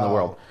were 3 in the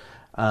world,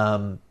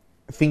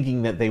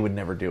 thinking that they would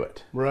never do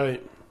it.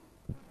 Right.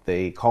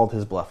 They called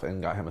his bluff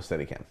and got him a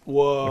Steadicam.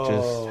 Whoa. Which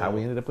is how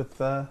we ended up with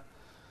that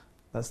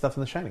stuff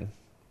in The Shining.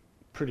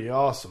 Pretty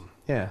awesome.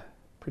 Yeah,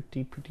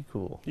 pretty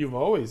cool. You've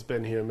always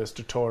been here,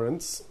 Mr.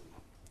 Torrance.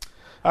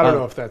 I don't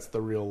know if that's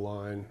the real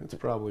line. It's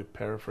probably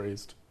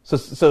paraphrased.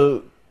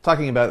 So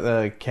talking about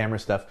the camera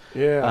stuff,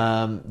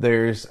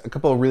 there's a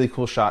couple of really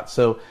cool shots.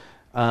 So,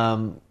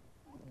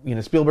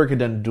 Spielberg had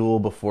done Duel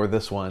before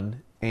this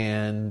one,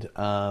 and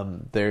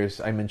there's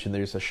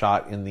a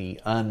shot in the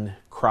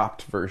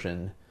uncropped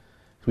version.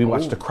 We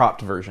watched a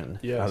cropped version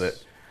of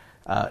it.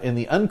 In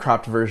the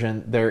uncropped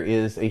version, there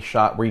is a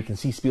shot where you can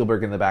see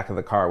Spielberg in the back of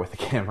the car with the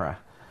camera.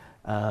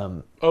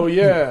 You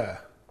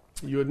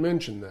had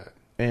mentioned that.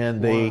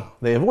 And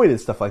they avoided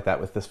stuff like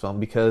that with this film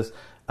because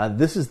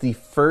this is the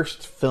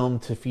first film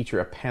to feature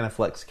a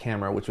Panaflex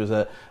camera, which was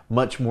a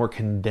much more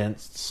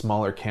condensed,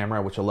 smaller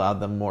camera, which allowed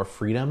them more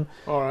freedom.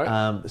 All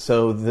right.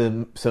 So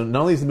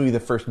not only is the movie the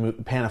first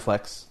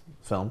Panaflex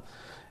film,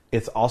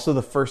 it's also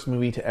the first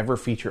movie to ever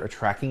feature a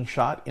tracking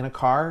shot in a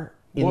car,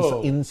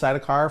 inside a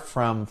car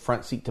from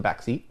front seat to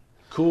back seat.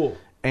 Cool.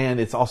 And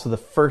it's also the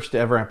first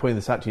ever, I'm pointing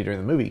this out to you during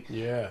the movie,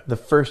 the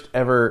first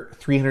ever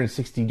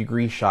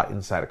 360-degree shot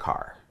inside a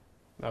car.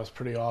 That was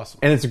pretty awesome.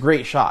 And it's a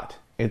great shot.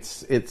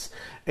 It's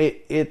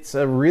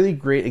a really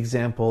great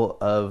example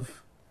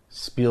of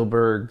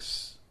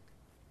Spielberg's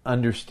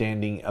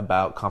understanding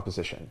about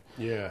composition.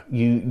 Yeah.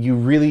 You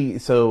really,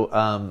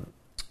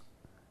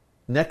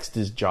 next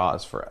is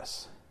Jaws for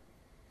us.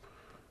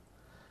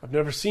 I've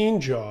never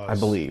seen Jaws. I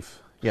believe.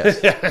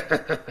 Yes.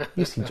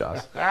 You've seen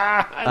Jaws.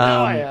 I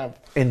know I have.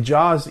 And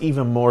Jaws,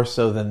 even more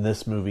so than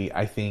this movie,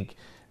 I think,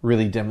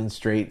 really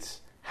demonstrates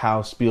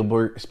how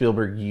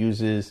Spielberg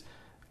uses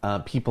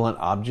people and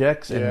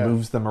objects and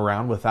moves them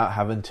around without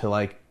having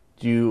to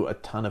do a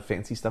ton of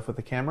fancy stuff with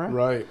the camera.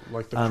 Right,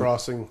 like the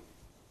crossing.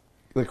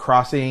 The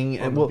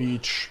crossing on the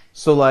beach.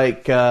 So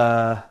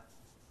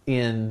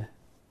in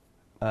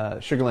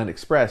Sugarland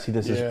Express, he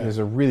does there's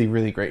a really,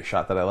 really great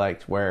shot that I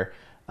liked where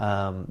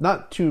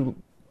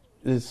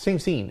the same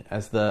scene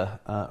as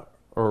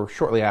or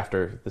shortly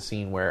after the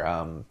scene where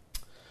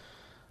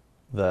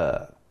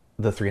the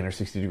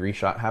 360-degree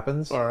shot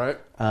happens. All right.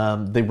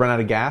 They run out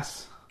of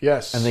gas.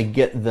 Yes. And they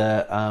get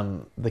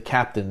the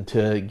captain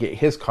to get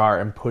his car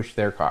and push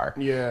their car.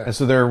 Yeah. And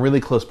so they're in really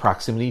close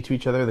proximity to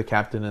each other, the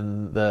captain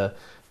and the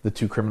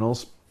two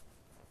criminals.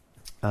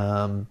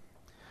 And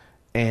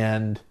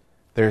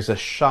there's a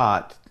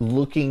shot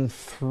looking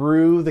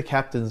through the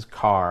captain's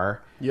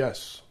car.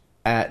 Yes.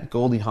 At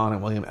Goldie Hawn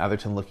and William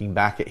Atherton looking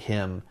back at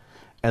him.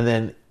 And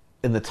then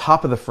in the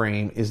top of the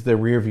frame is the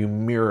rear view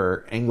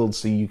mirror angled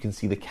so you can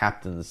see the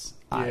captain's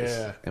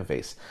eyes and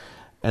face.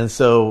 And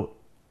so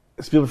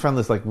Spielberg found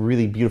this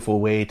really beautiful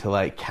way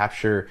to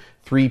capture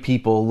three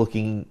people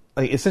looking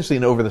essentially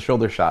an over the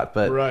shoulder shot,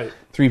 but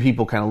three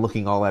people kind of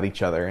looking all at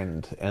each other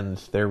and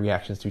their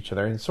reactions to each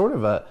other, and sort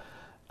of a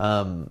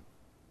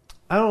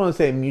I don't want to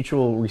say a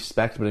mutual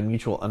respect, but a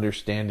mutual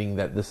understanding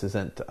that this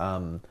isn't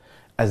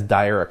as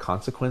dire a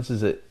consequence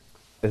as it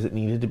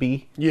needed to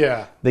be.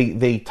 Yeah.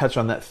 They touch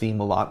on that theme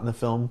a lot in the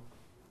film.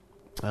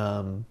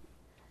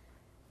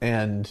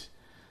 And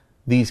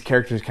these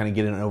characters kind of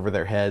get in over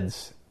their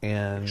heads,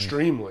 and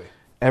extremely.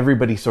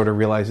 Everybody sort of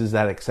realizes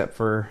that except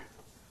for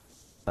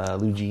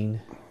Lou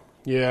Jean.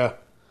 Yeah.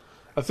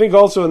 I think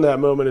also in that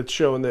moment it's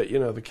showing that,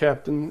 the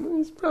captain,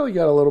 he's probably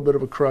got a little bit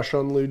of a crush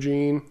on Lou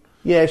Jean.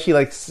 Yeah, she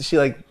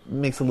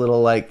makes a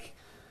little a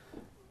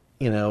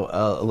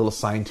little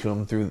sign to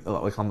him through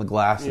on the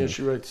glass. Yeah,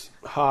 she writes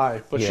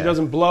hi, but she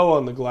doesn't blow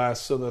on the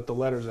glass so that the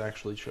letters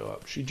actually show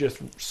up. She just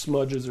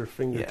smudges her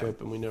fingertip,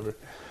 and we never.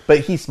 But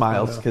he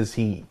smiles because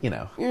he,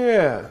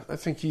 Yeah, I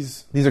think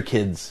these are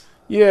kids.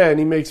 Yeah, and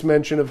he makes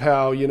mention of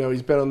how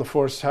he's been on the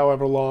force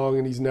however long,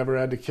 and he's never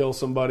had to kill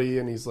somebody,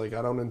 and he's like,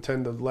 I don't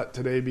intend to let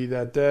today be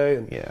that day,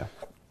 and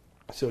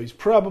so he's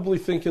probably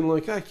thinking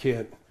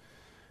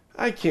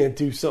I can't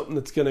do something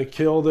that's gonna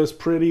kill this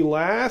pretty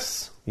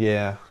lass.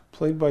 Yeah.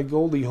 Played by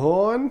Goldie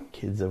Hawn.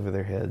 Kids over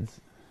their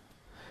heads.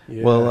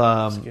 Yeah,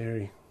 well,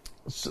 scary.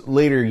 So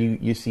later,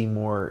 you see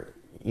more,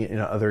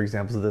 other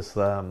examples of this.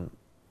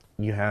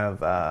 You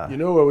have...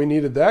 where we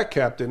needed that,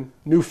 Captain?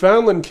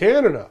 Newfoundland,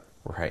 Canada.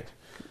 Right.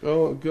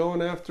 Oh,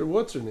 going after,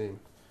 what's her name?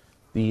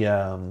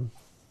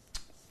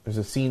 There's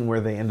a scene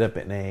where they end up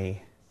in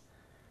a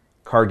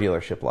car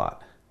dealership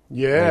lot.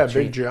 Yeah,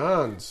 Big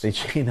John's. They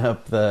chain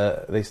up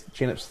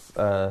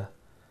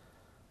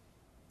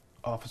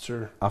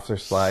Officer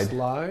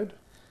Slide.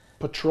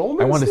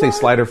 Patrolman I wanted Slide? to say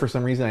Slider for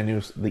some reason. I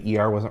knew the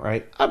ER wasn't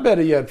right. I bet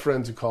he had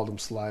friends who called him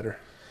Slider.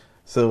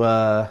 So,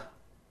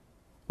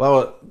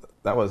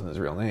 that wasn't his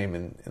real name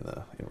in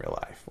real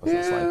life.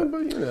 Wasn't Slide,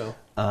 but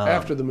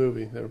after the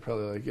movie, they were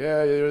probably like,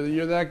 yeah,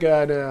 you're that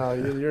guy now.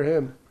 You're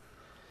him.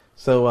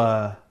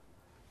 So,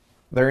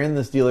 they're in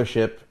this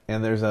dealership,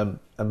 and there's a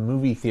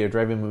movie theater,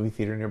 drive-in movie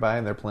theater nearby,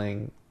 and they're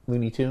playing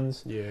Looney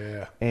Tunes.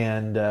 Yeah.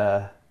 And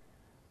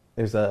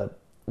there's a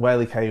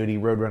Wile E. Coyote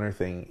Roadrunner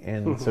thing,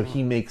 and so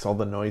he makes all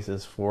the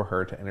noises for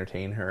her to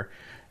entertain her,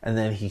 and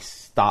then he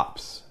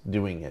stops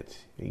doing it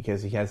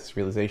because he has this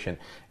realization,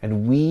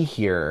 and we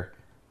hear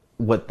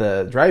what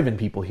the drive-in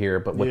people hear,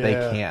 but what they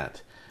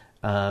can't.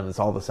 It's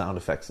all the sound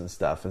effects and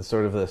stuff, and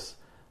sort of this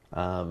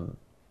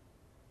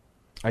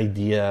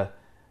idea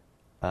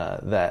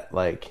that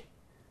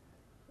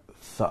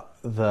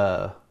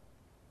the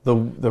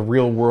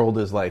real world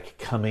is like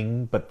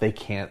coming, but they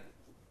can't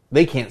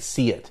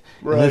see it.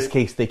 Right. In this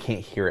case, they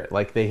can't hear it.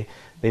 Like they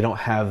don't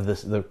have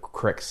the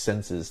correct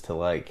senses to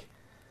like,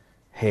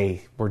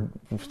 hey,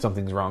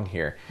 something's wrong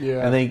here.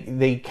 Yeah. And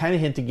they kind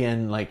of hint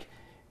again, like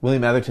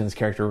William Atherton's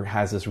character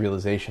has this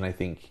realization, I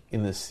think,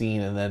 in this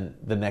scene, and then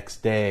the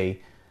next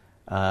day,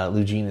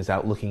 Lou Jean is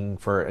out looking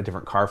for a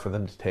different car for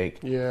them to take.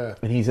 Yeah.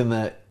 And he's in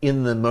the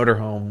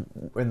motorhome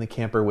in the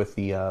camper with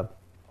the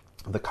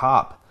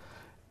cop,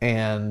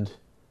 and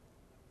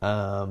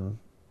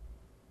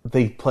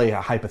they play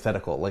a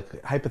hypothetical,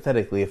 like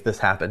hypothetically if this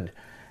happened,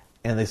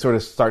 and they sort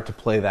of start to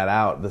play that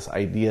out, this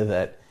idea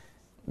that,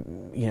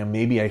 you know,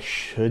 maybe I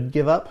should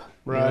give up.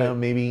 Right. You know,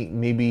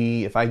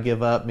 maybe if I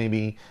give up,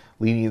 maybe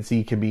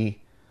leniency can be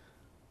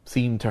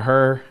seen to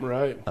her.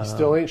 Right. He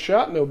still ain't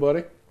shot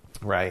nobody.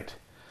 Right.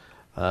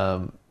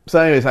 So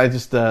anyways, I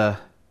just I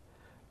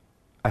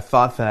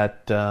thought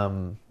that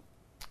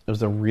it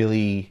was a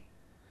really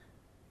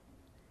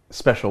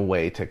special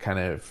way to kind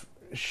of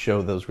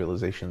show those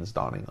realizations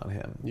dawning on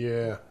him.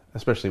 Yeah.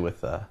 Especially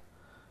with the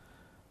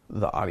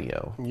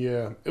audio.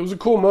 Yeah. It was a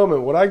cool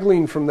moment. What I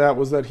gleaned from that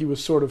was that he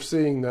was sort of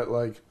seeing that,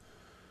 like,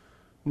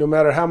 no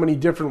matter how many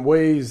different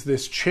ways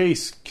this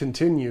chase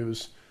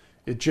continues,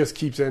 it just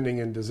keeps ending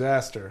in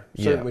disaster,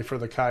 certainly for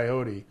the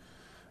coyote.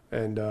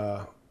 And,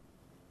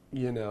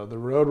 you know, the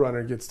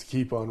Roadrunner gets to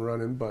keep on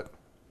running, but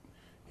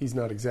he's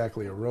not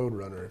exactly a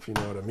Roadrunner, if you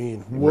know what I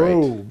mean.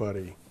 Whoa, Right.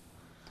 buddy.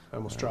 I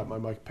almost dropped my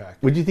mic pack.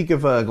 What do you think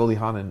of Goldie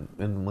Hawn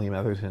and William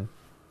Atherton in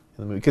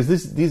the movie? Because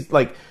these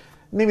like,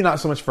 maybe not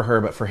so much for her,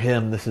 but for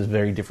him, this is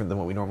very different than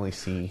what we normally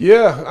see.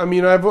 Yeah, I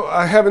mean,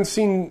 I haven't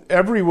seen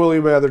every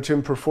William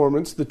Atherton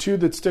performance. The two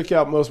that stick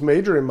out most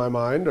major in my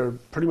mind are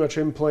pretty much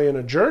him playing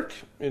a jerk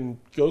in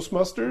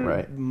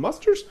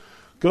Ghostbusters,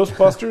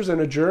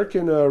 and a jerk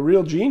in A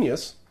Real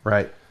Genius.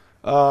 Right.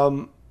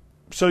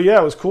 So yeah,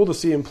 it was cool to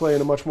see him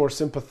playing a much more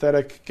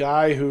sympathetic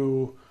guy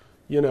who,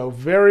 you know,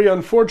 very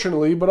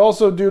unfortunately, but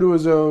also due to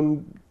his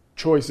own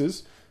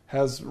choices,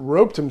 has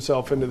roped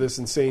himself into this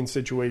insane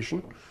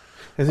situation.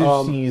 It's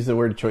interesting you use the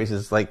word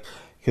choices, like,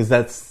 because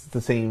that's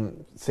the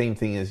same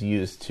thing as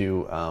used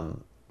to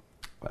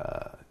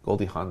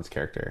Goldie Hawn's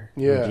character,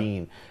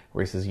 Eugene,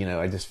 where he says, you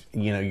know,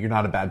 you're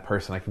not a bad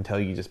person. I can tell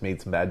you just made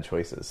some bad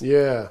choices.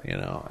 Yeah. You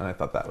know, and I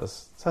thought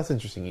that's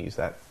interesting you use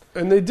that.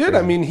 And they did.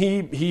 I mean,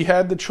 he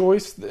had the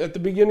choice at the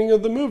beginning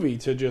of the movie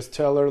to just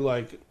tell her,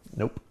 like,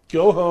 nope,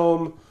 go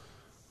home.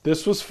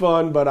 This was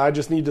fun, but I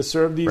just need to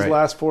serve these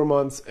last 4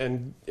 months,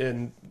 and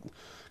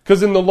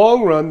because in the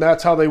long run,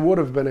 that's how they would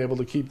have been able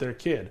to keep their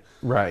kid.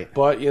 Right.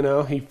 But, you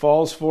know, he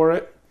falls for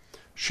it.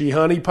 She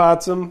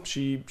honeypots him.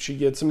 She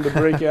gets him to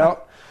break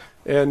out,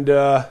 and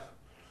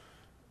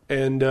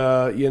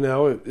you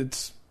know,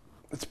 it's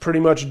pretty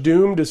much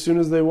doomed as soon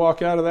as they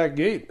walk out of that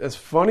gate. As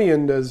funny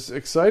and as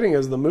exciting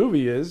as the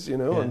movie is, you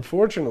know,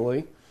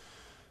 unfortunately,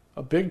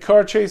 a big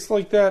car chase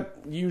like that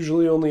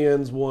usually only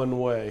ends one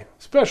way,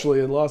 especially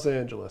in Los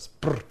Angeles.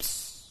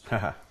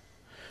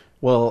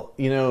 Well,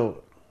 you know,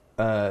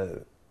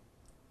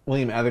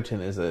 William Atherton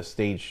is a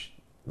stage,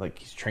 like,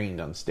 he's trained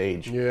on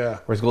stage. Yeah.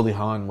 Whereas Goldie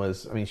Hawn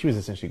was, I mean, she was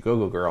essentially a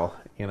go-go girl,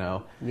 you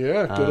know.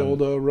 Yeah, good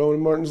old Rowan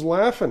Martin's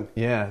laughing.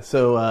 Yeah,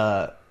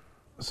 so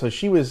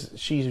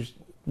she's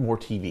more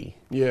TV.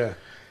 Yeah.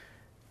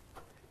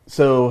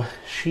 So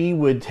she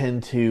would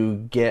tend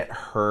to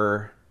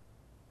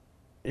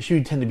she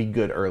would tend to be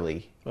good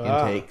early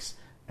in takes,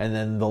 and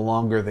then the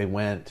longer they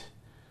went,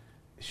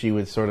 she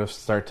would sort of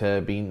start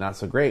to be not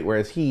so great,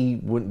 whereas he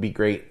wouldn't be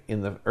great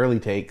in the early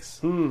takes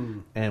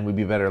and would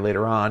be better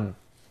later on.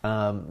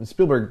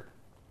 Spielberg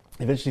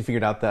eventually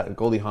figured out that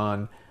Goldie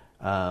Hawn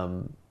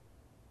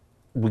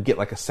would get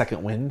like a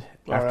second wind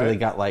after they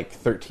got like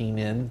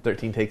 13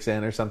 takes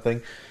in or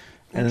something.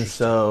 And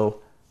so,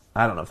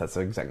 I don't know if that's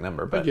the exact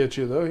number, but I get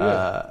you though,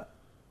 yeah.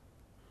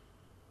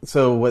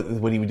 So what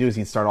he would do is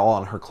he'd start all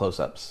on her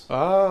close-ups.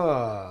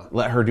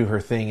 Let her do her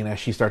thing, and as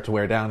she started to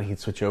wear down, he'd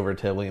switch over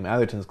to William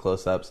Atherton's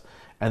close-ups,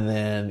 and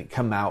then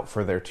come out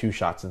for their two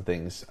shots and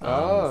things.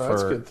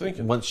 That's good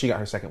thinking. Once she got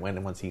her second wind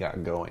and once he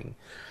got going.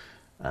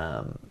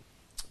 I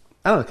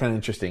don't know, kind of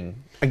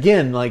interesting.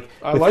 Again, like...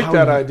 I like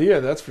that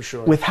idea, that's for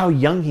sure. With how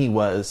young he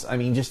was, I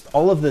mean, just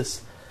all of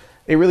this,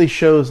 it really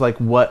shows like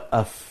what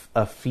a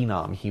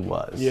phenom he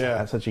was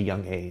at such a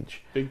young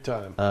age. Big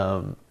time.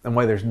 And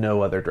why there's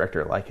no other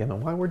director like him,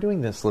 and why we're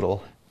doing this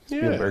little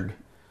Spielberg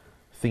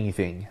thingy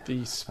thing.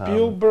 The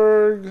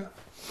Spielberg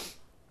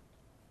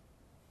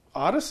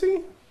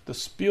Odyssey? The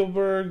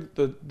Spielberg,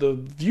 the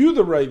View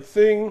the Right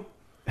Thing.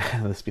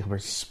 The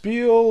Spielberg.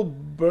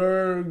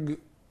 Spielberg. You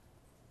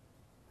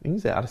can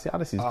say Odyssey.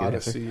 Odyssey's good.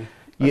 Odyssey.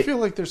 I feel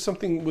like there's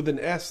something with an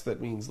S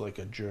that means like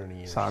a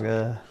journey.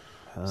 Saga.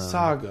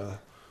 Saga.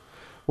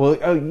 Well,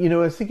 you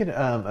know, I was thinking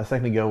a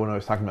second ago when I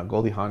was talking about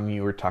Goldie Hawn,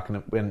 you were talking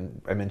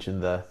when I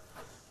mentioned the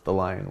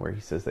line where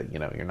he says that, you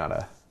know, you're not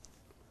a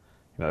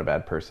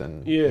bad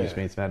person. Yeah. You just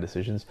made some bad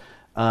decisions.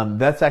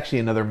 That's actually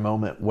another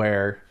moment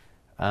where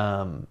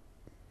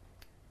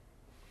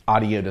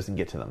audio doesn't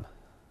get to them.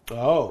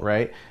 Oh,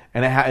 right.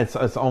 And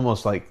it's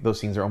almost like those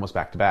scenes are almost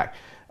back to back.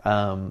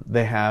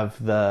 They have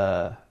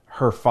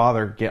her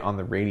father get on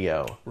the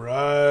radio,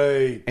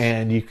 right,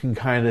 and you can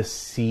kind of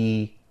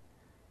see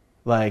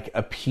like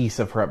a piece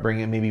of her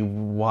upbringing, maybe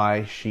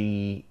why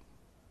she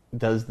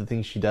does the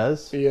things she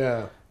does.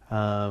 Yeah.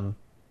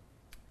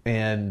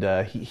 And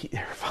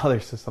her father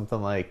says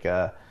something like,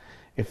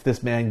 if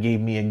this man gave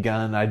me a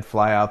gun, I'd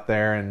fly out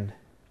there and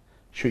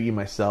shoot you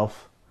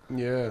myself.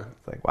 Yeah.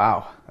 It's like,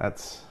 wow,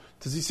 that's...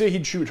 Does he say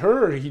he'd shoot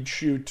her or he'd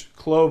shoot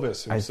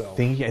Clovis himself?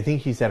 I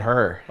think he said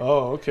her.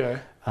 Oh, okay.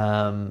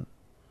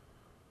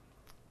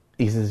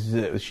 He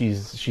says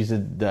she's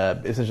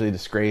essentially a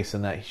disgrace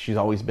and that she's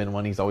always been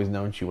one. He's always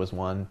known she was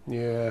one.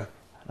 Yeah.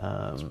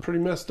 It's pretty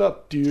messed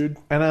up, dude.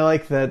 And I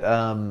like that,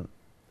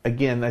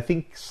 again, I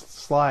think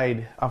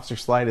Officer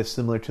Slide is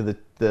similar to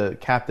the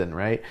captain,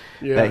 right?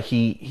 Yeah. That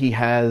he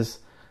has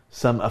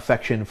some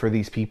affection for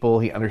these people.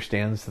 He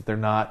understands that they're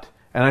not...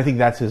 And I think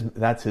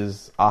that's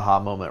his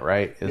aha moment,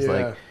 right? Is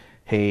like,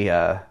 hey,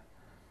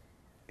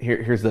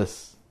 here's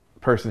this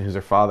person who's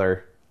her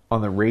father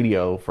on the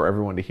radio for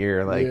everyone to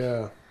hear. Like,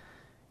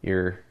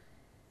 you're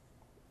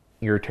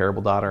a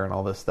terrible daughter and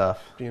all this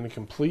stuff. Being a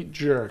complete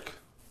jerk.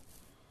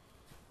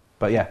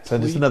 But yeah, so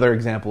just another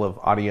example of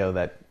audio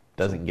that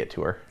doesn't get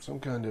to her. Some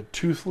kind of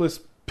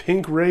toothless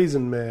pink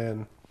raisin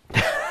man.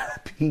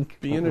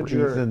 Being a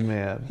jerk. Raisin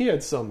man. He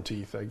had some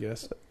teeth, I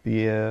guess.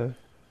 Yeah.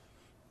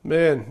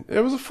 Man,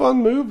 it was a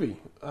fun movie.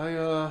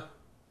 I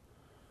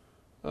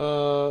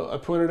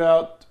pointed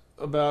out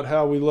about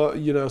how we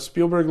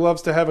Spielberg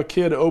loves to have a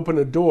kid open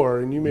a door,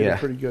 and you made a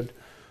pretty good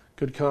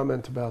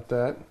comment about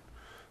that.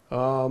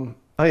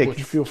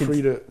 Which feel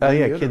free to.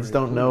 Kids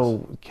don't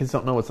know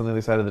what's on the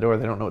other side of the door.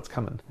 They don't know what's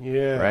coming.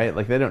 Yeah, right.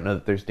 Like they don't know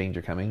that there's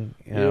danger coming.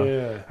 You know?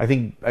 Yeah. I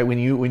think when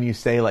you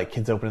say like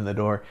kids opening the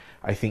door,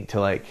 I think to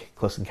like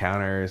Close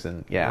Encounters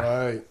and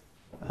Right.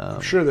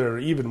 I'm sure there are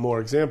even more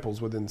examples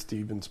within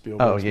Steven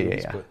Spielberg's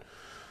movies, but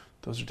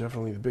those are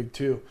definitely the big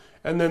two.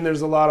 And then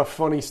there's a lot of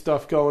funny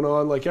stuff going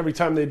on. Like every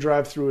time they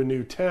drive through a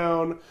new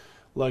town,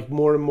 like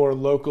more and more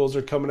locals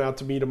are coming out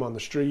to meet them on the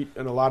street,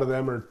 and a lot of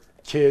them are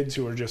kids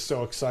who are just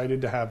so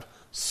excited to have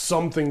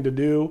something to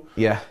do.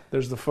 Yeah.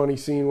 There's the funny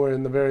scene where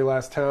in the very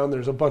last town,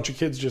 there's a bunch of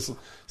kids just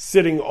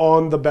sitting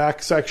on the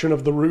back section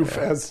of the roof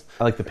as...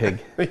 I like the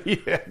pig.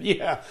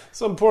 yeah.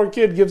 Some poor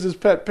kid gives his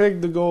pet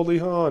pig the Goldie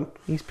Hawn.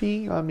 He's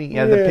peeing on me.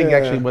 Yeah, the pig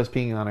actually was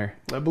peeing on her.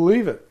 I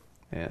believe it.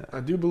 Yeah. I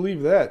do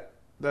believe that.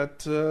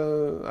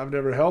 I've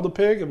never held a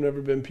pig. I've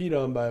never been peed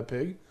on by a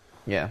pig.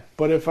 Yeah.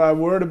 But if I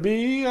were to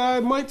be, I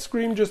might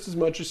scream just as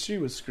much as she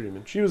was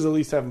screaming. She was at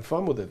least having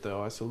fun with it,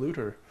 though. I salute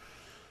her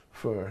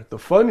for the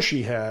fun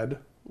she had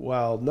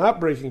while not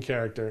breaking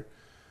character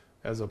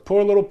as a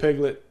poor little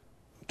piglet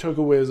took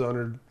a whiz on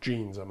her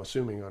jeans. I'm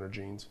assuming on her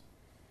jeans.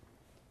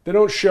 They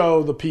don't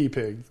show the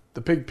pig,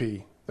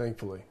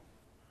 thankfully.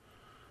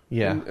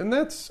 Yeah. And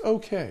that's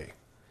okay.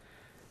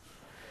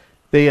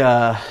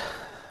 The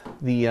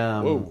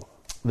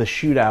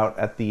shootout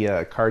at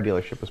the car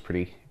dealership was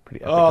pretty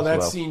epic. Oh,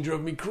 that scene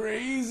drove me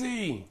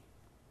crazy.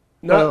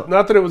 Not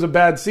that it was a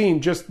bad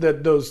scene, just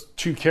that those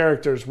two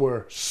characters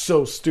were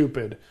so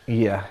stupid.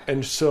 Yeah.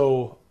 And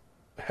so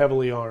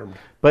heavily armed.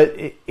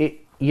 But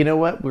you know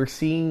what? We're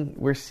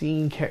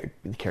seeing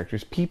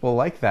characters, people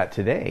like that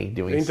today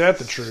doing Ain't that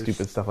the truth?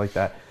 Stupid stuff like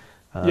that.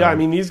 Yeah, I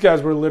mean, these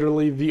guys were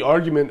literally the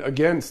argument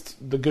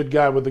against the good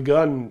guy with the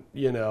gun,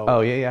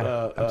 Oh,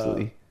 yeah.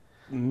 Absolutely.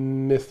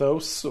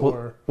 Mythos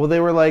or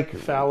they were like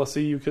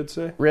fallacy, you could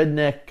say.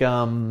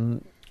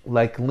 Redneck,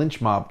 like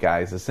lynch mob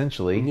guys,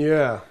 essentially.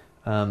 Yeah.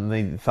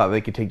 They thought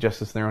they could take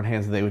justice in their own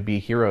hands and they would be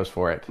heroes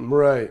for it.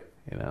 Right.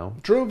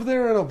 Drove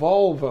there in a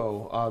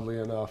Volvo, oddly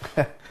enough.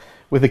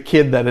 With a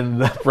kid that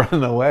ended up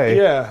running away.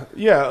 Yeah.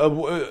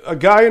 A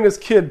guy and his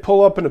kid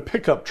pull up in a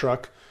pickup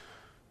truck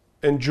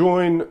and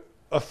join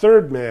a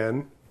third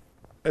man,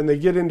 and they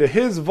get into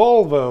his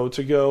Volvo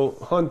to go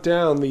hunt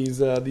down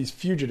these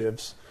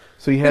fugitives.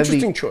 So he had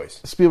interesting choice.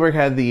 Spielberg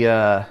had the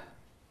art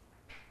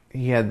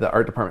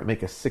department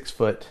make a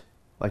 6-foot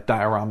like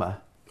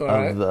diorama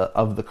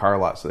of the car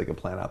lot so they could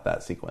plan out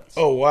that sequence.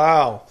 Oh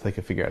wow! So they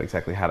could figure out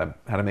exactly how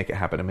to make it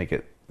happen and make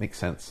it make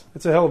sense.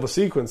 It's a hell of a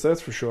sequence, that's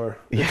for sure.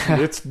 Yeah,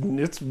 it's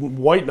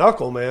white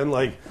knuckle, man.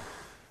 Like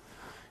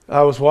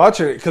I was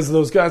watching it because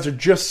those guys are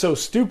just so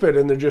stupid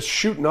and they're just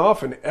shooting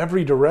off in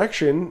every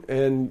direction,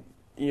 and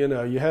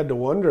you had to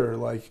wonder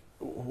like,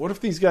 what if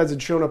these guys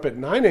had shown up at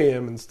 9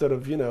 a.m. instead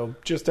of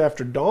just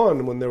after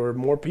dawn when there were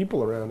more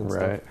people around and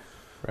stuff.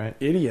 Right.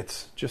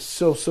 Idiots, just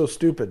so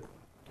stupid.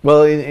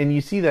 Well, and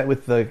you see that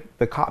with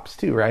the cops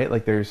too, right?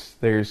 Like there's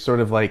sort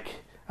of like,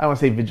 I don't want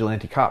to say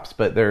vigilante cops,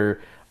 but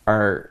they're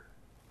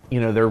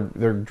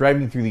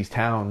driving through these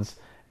towns,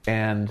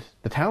 and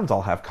the towns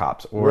all have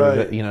cops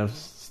or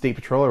state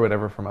patrol or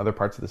whatever from other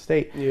parts of the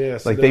state. Yeah,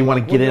 so like they want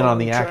to get in on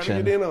the action.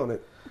 To get in on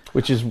it.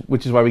 Which is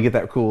why we get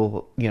that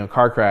cool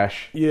car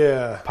crash.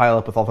 Yeah. Pile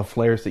up with all the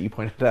flares that you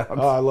pointed out.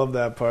 Oh, I love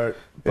that part.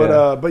 But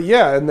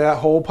and that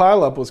whole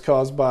pile up was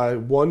caused by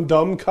one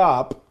dumb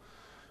cop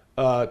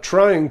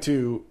trying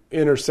to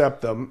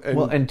intercept them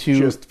and two,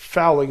 just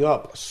fouling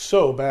up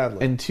so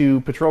badly. And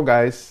 2 patrol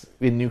guys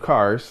in new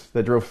cars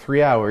that drove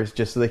 3 hours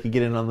just so they could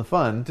get in on the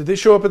fun. Did they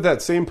show up at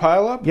that same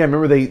pileup? Yeah,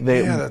 remember they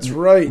yeah, that's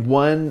right.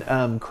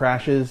 One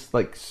crashes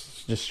like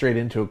just straight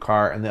into a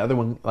car, and the other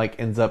one like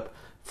ends up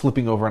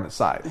flipping over on its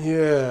side.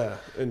 Yeah,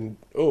 and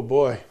oh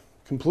boy,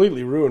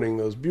 completely ruining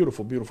those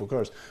beautiful, beautiful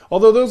cars.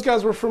 Although those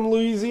guys were from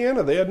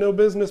Louisiana, they had no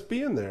business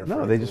being there.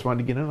 No, they just wanted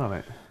to get in on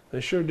it. They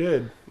sure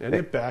did, and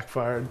it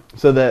backfired.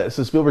 So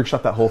Spielberg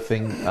shot that whole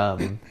thing,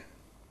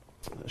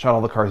 shot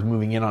all the cars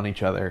moving in on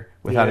each other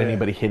without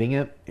anybody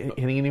hitting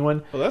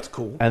anyone. Oh, that's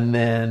cool. And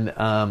then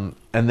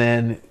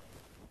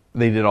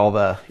they did all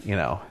the,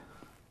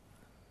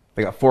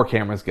 they got 4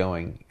 cameras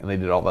going, and they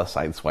did all the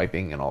side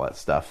swiping and all that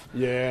stuff.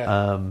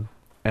 Yeah.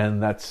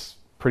 And that's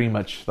pretty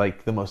much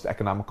like the most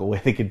economical way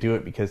they could do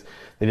it because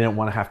they didn't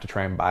want to have to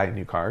try and buy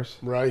new cars.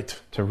 Right.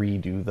 To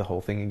redo the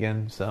whole thing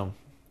again, so...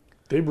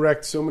 They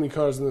wrecked so many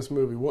cars in this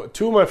movie.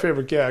 2 of my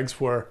favorite gags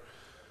were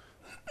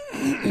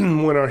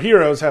when our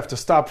heroes have to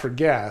stop for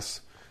gas,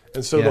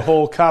 and so the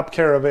whole cop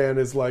caravan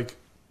is like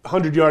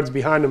 100 yards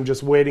behind them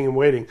just waiting and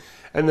waiting.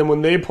 And then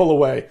when they pull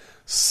away,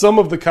 some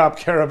of the cop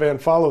caravan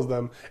follows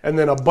them, and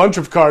then a bunch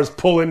of cars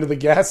pull into the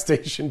gas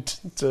station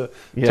to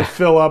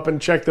fill up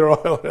and check their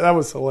oil. That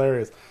was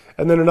hilarious.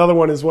 And then another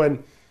one is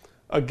when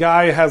a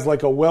guy has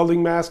like a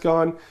welding mask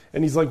on,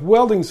 and he's like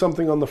welding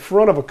something on the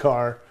front of a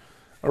car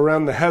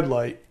around the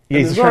headlight. Yeah,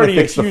 he's trying to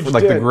fix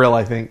the grill,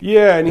 I think.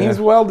 Yeah, and he's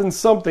welding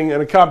something,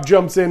 and a cop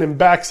jumps in and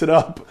backs it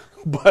up.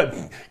 But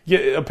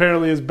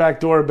apparently his back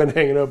door had been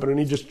hanging open, and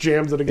he just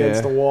jams it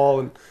against the wall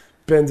and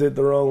bends it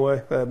the wrong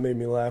way. That made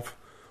me laugh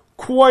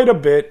quite a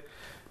bit.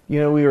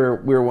 We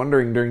were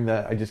wondering during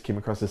the... I just came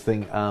across this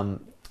thing.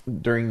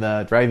 During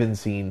the drive-in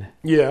scene,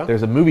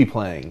 there's a movie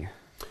playing.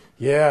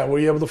 Yeah, were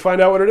you able to find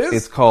out what it is?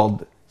 It's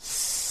called...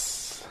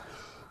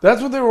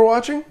 That's what they were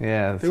watching?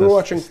 Yeah, they were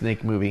watching a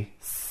snake movie.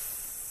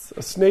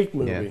 A snake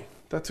movie. Yeah.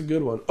 That's a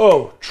good one.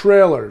 Oh,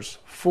 trailers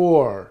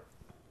for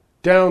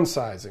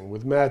Downsizing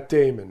with Matt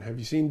Damon. Have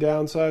you seen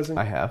Downsizing?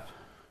 I have.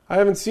 I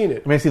haven't seen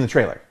it. I've seen the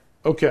trailer.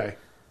 Okay.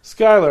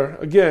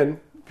 Skylar, again,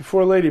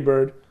 before Lady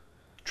Bird,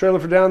 trailer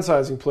for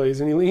Downsizing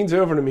plays, and he leans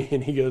over to me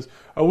and he goes,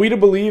 "Are we to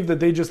believe that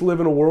they just live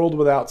in a world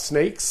without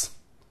snakes?"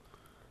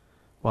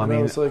 Well,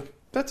 I was like,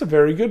 that's a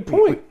very good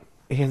point.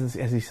 Has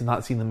he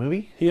not seen the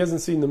movie? He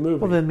hasn't seen the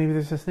movie. Well, then maybe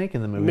there's a snake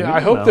in the movie.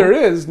 I hope there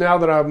is, now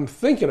that I'm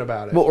thinking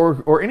about it.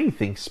 Well, or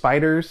anything.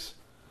 Spiders,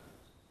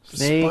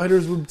 snakes.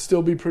 Spiders would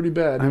still be pretty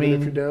bad, even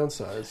if you're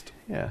downsized.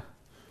 Yeah.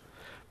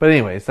 But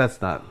anyways,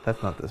 that's not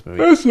this movie.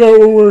 That's not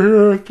what we're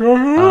here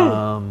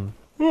talking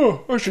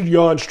about. I should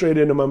yawn straight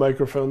into my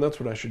microphone. That's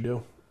what I should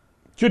do.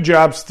 Good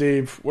job,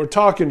 Steve. We're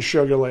talking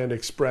Sugarland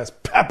Express.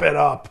 Pep it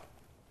up.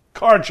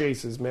 Car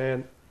chases,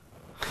 man.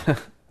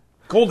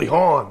 Goldie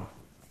Hawn.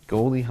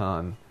 Goldie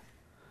Hawn.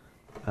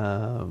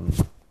 The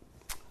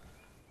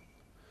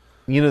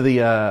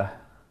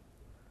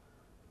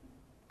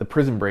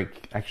Prison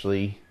Break,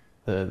 actually,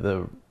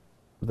 the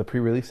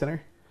pre-release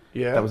center.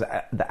 Yeah, that was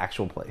the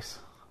actual place.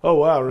 Oh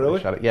wow,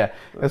 really? Shot it. Yeah,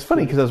 it's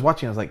funny because I was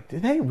watching. I was like,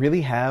 did they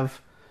really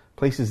have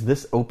places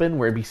this open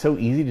where it'd be so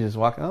easy to just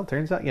walk? Oh,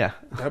 turns out, yeah.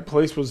 That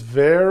place was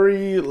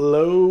very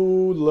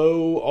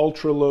low,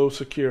 ultra low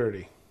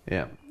security.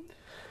 Yeah,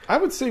 I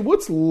would say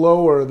what's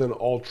lower than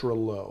ultra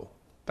low?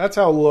 That's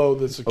how low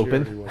the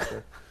security was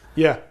there.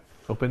 Yeah.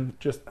 Open?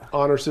 Just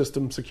honor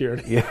system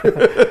security. Yeah.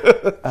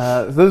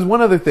 So there's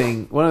one other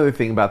thing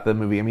about the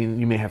movie. I mean,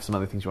 you may have some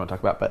other things you want to talk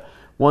about, but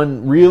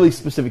one really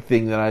specific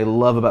thing that I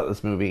love about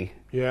this movie.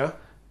 Yeah.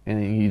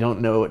 And you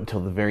don't know it until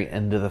the very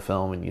end of the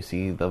film and you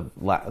see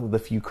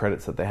the few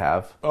credits that they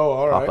have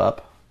pop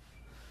up.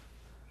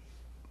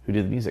 Who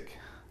did the music?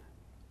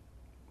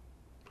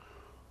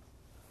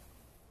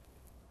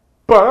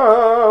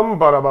 John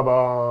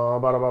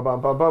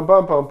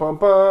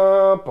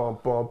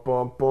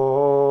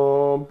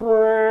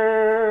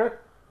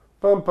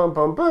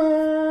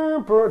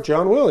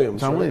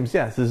Williams. John Williams,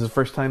 yes. This is the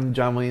first time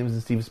John Williams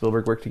and Steven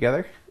Spielberg worked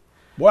together.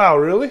 Wow,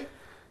 really?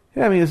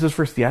 Yeah, I mean, this is his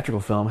first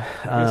theatrical film.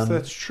 I guess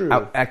that's true.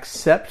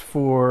 Except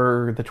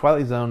for The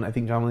Twilight Zone, I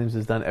think John Williams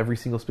has done every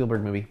single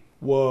Spielberg movie.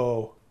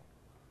 Whoa.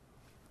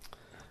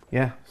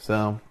 Yeah,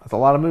 so that's a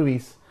lot of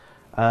movies.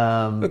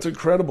 That's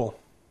incredible.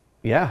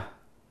 Yeah.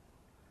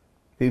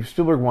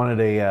 Spielberg wanted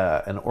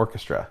an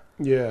orchestra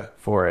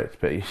for it,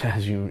 but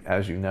as you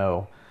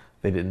know,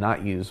 they did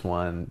not use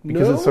one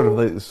because it's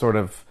sort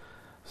of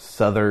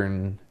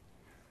southern.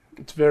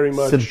 It's very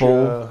much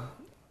simple.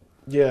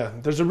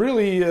 There's a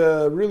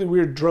really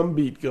weird drum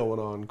beat going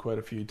on quite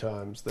a few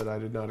times that I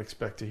did not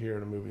expect to hear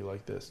in a movie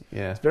like this.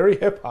 Yeah, it's very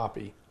hip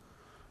hoppy,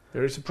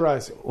 very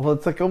surprising. Well,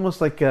 it's like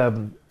almost like.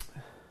 And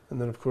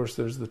then of course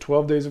there's the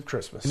 12 Days of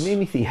Christmas. It made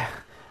me think.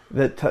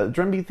 That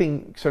drum beat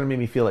thing sort of made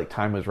me feel like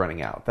time was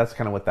running out. That's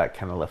kind of what that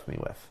kind of left me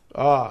with.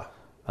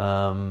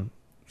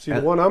 See,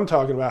 the one I'm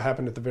talking about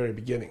happened at the very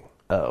beginning.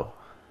 Oh.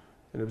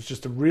 And it was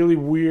just a really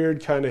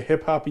weird kind of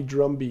hip-hoppy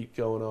drum beat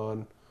going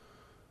on.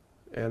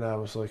 And I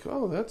was like,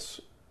 oh,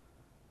 that's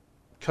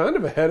kind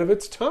of ahead of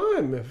its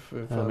time.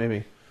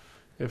 Maybe.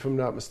 if I'm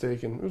not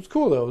mistaken. It was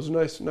cool though. It was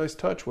a nice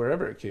touch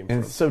wherever it came And from.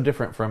 it's so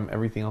different from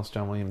everything else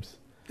John Williams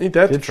Ain't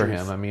that the did for truth?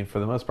 him. I mean, for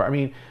the most part. I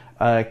mean,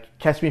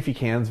 Catch Me If You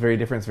Can is very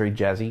different. It's very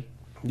jazzy.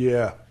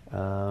 Yeah,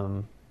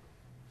 I'm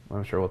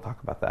sure we'll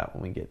talk about that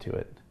when we get to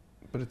it.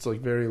 but it's like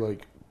very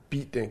like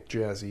beatnik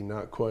jazzy,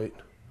 not quite.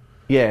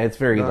 Yeah, it's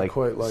very Not like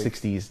quite like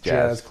 60s jazz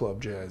jazz.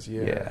 club jazz.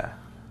 Yeah.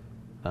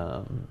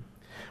 Yeah.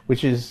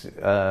 Which is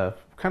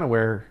kind of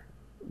where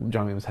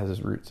John Williams has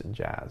his roots in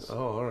jazz. Oh,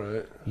 all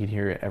right. You can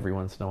hear it every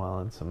once in a while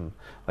in some,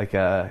 like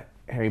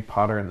Harry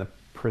Potter and the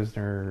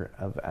Prisoner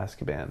of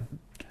Azkaban.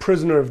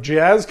 Prisoner of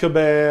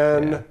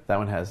Jazzkaban. Yeah, that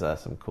one has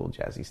some cool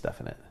jazzy stuff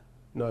in it.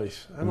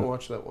 Nice. I haven't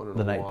watched that one in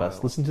The a Night while.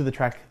 Bus. Listen to the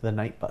track "The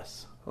Night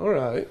Bus." All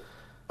right.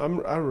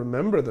 I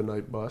remember the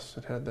Night Bus.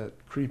 It had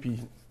that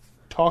creepy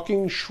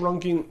talking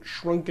shrunken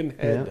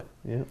head.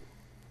 Yeah.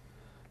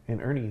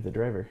 And Ernie, the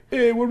driver.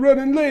 Hey, we're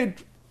running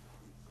late.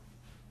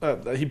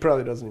 He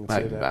probably doesn't even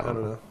say that. I I don't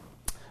don't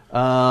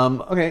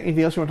know. Okay,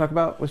 anything else you want to talk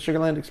about with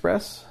Sugarland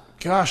Express?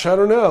 Gosh, I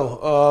don't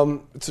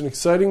know. It's an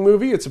exciting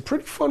movie. It's a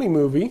pretty funny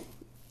movie.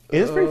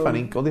 It is very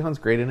funny. Goldie Hawn's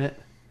great in it.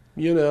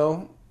 You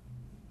know,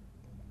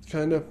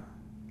 kind of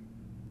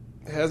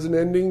has an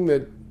ending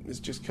that is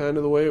just kind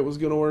of the way it was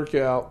going to work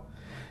out.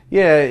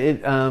 Yeah,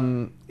 it's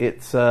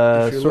If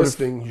you're sort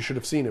listening, you should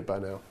have seen it by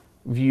now. of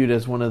viewed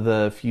as one of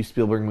the few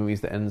Spielberg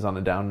movies that ends on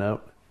a down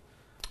note.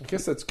 I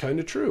guess that's kind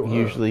of true. Huh?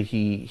 Usually,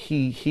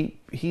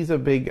 he's a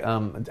big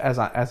as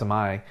am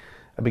I,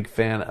 a big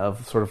fan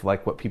of sort of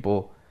like what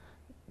people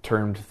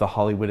termed the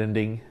Hollywood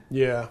ending.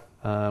 Yeah.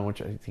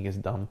 Which I think is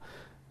a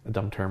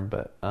dumb term,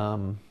 but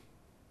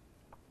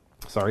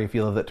sorry if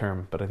you love that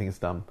term, but I think it's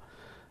dumb.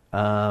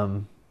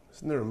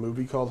 Isn't there a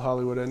movie called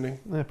Hollywood Ending?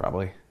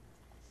 Probably.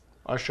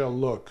 I shall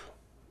look,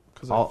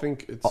 because I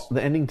think it's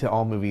the ending to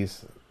all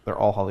movies. They're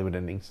all Hollywood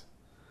endings.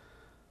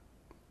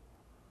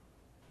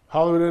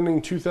 Hollywood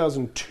Ending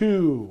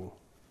 2002.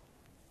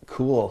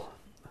 Cool.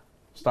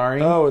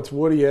 Starring. Oh, it's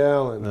Woody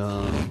Allen.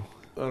 Um,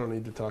 I don't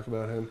need to talk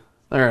about him.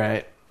 all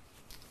right.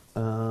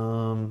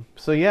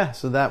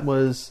 So that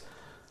was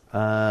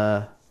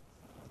the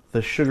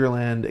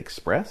Sugarland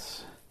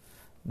Express.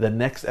 The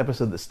next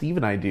episode that Steve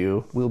and I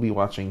do, we'll be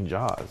watching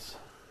Jaws.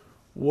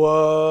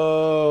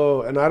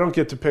 Whoa! And I don't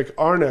get to pick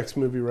our next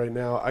movie right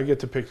now. I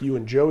get to pick you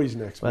and Joey's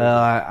next movie.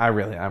 Well,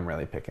 I'm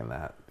really picking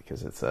that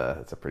because it's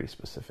a pretty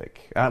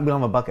specific. We don't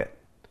have a bucket.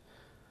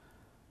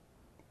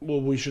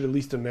 Well, we should at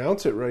least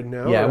announce it right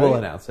now. Yeah, right? we'll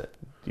announce it.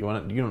 Do you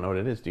want it? You don't know what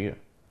it is, do you?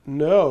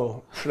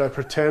 No. Should I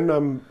pretend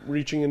I'm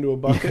reaching into a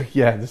bucket?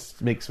 Yeah,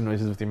 just make some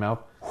noises with your mouth.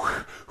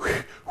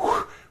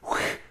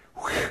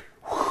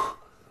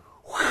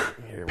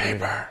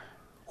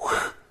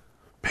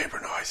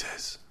 Paper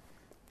noises.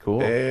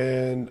 Cool.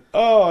 And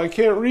I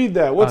can't read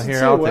that. What's it here,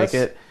 say, I'll Wes?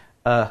 take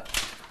it.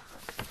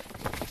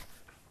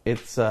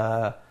 It's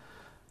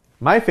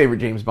my favorite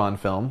James Bond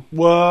film.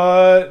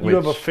 What? Which- You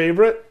have a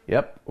favorite?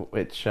 Yep.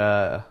 Which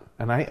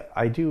and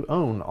I do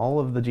own all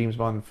of the James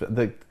Bond,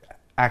 the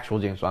actual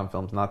James Bond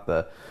films, not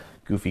the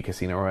goofy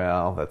Casino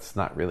Royale. That's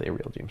not really a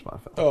real James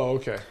Bond film. Oh,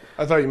 okay.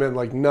 I thought you meant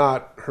like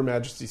not Her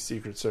Majesty's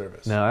Secret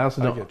Service. No, I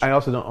also I don't. get you. I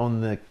also don't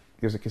own the.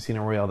 There's a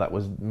Casino Royale that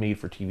was made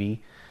for TV.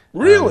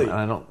 Really? And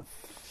I don't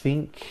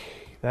think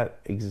that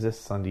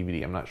exists on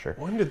DVD. I'm not sure.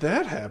 When did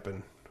that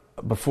happen?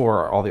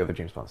 Before all the other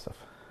James Bond stuff.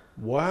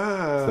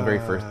 Wow. It's the very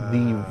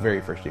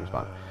first James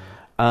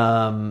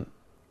Bond.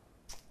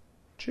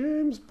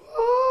 James Bond.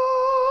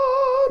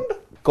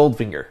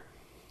 Goldfinger.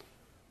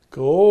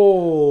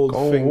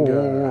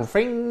 Goldfinger.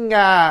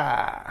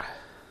 Goldfinger.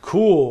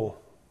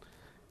 Cool.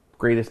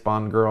 Greatest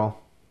Bond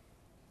girl.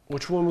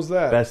 Which one was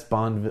that? Best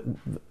Bond.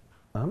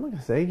 I'm not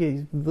gonna say.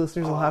 You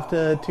listeners will have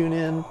to tune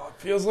in.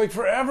 Feels like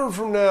forever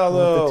from now, They'll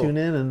have though. to tune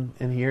in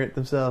and hear it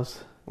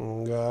themselves.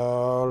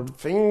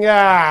 Goldfinger.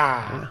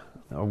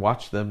 Or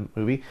watch the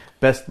movie.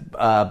 Best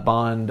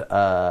Bond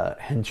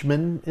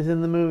henchman is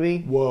in the movie.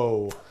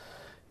 Whoa.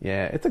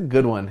 Yeah, it's a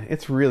good one.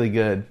 It's really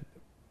good.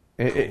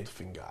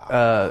 Goldfinger.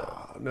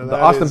 No, The that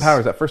Austin is-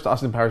 Powers, that first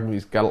Austin Powers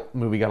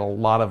movie got a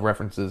lot of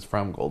references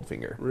from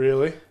Goldfinger.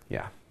 Really?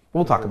 Yeah,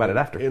 we'll talk about it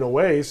after. In a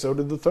way, so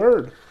did the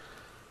third.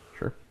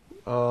 Sure.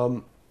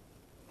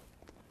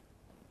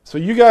 So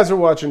you guys are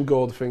watching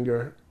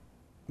Goldfinger.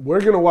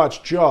 We're going to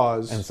watch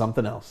Jaws. And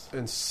something else.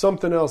 And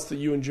something else that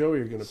you and Joey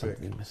are going to pick.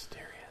 Something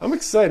mysterious. I'm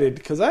excited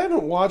because I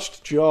haven't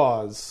watched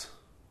Jaws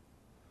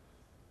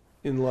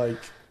in like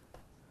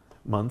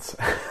Months.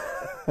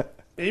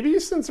 maybe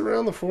since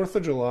around the 4th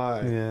of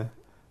July. Yeah.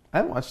 I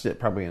haven't watched it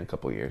probably in a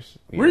couple of years.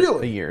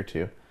 Really? A year or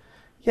two.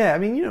 Yeah, I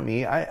mean, you know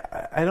me.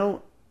 I don't...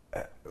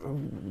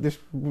 there's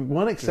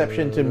one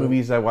exception to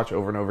movies I watch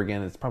over and over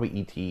again. It's probably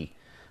E.T.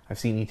 I've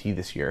seen E.T.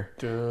 this year.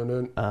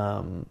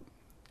 Dun-dun.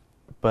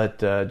 But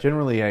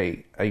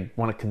generally, I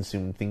want to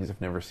consume things I've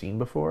never seen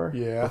before.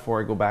 Yeah. Before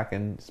I go back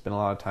and spend a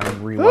lot of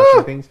time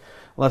rewatching things,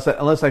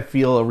 unless I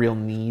feel a real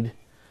need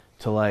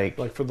to like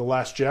Like for The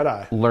Last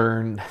Jedi.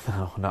 learn.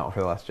 No, not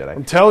for the Last Jedi.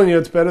 I'm telling you,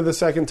 it's better the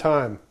second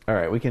time. All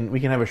right, we can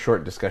have a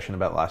short discussion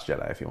about Last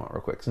Jedi if you want,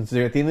 real quick, since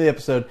they're at the end of the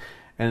episode,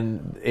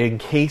 And in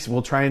case,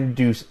 we'll try and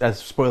do as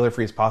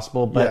spoiler-free as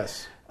possible. But,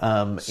 yes.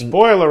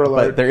 Spoiler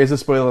alert. But there is a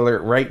spoiler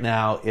alert right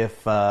now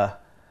if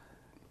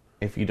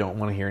you don't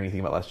want to hear anything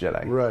about Last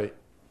Jedi. Right.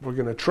 We're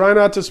going to try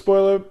not to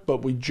spoil it,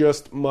 but we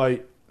just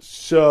might.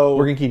 So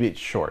we're going to keep it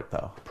short,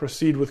 though.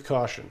 Proceed with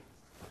caution.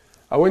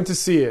 I went to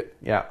see it.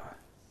 Yeah.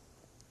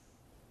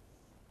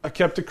 I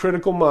kept a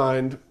critical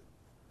mind,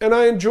 and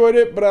I enjoyed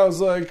it, but I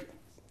was like,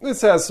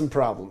 this has some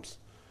problems.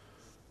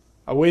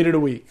 I waited a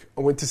week.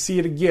 I went to see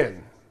it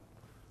again.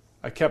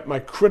 I kept my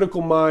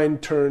critical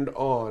mind turned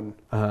on,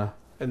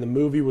 and the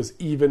movie was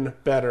even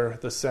better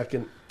the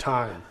second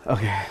time.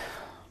 Okay.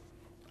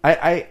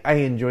 I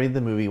enjoyed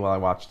the movie while I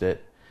watched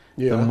it.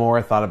 Yeah. The more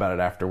I thought about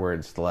it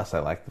afterwards, the less I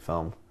liked the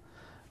film.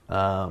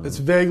 As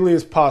vaguely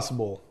as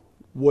possible,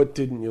 what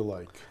didn't you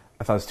like?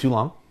 I thought it was too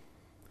long.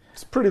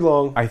 It's pretty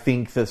long. I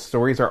think the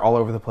stories are all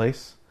over the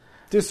place.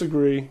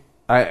 Disagree.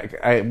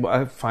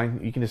 I fine,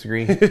 you can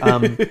disagree.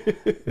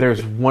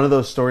 There's one of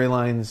those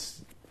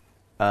storylines.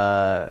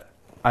 I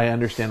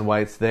understand why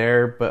it's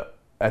there, but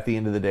at the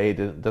end of the day,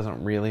 it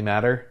doesn't really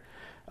matter.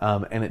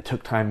 And it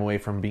took time away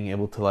from being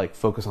able to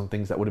focus on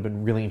things that would have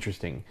been really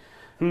interesting.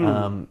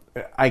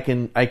 I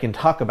can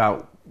talk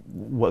about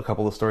what a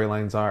couple of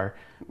storylines are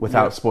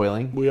without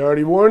spoiling. We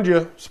already warned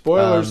you.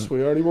 Spoilers.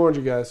 We already warned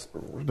you guys.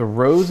 The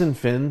Rose and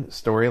Finn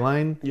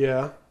storyline.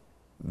 Yeah.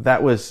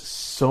 That was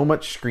so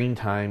much screen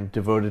time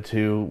devoted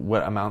to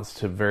what amounts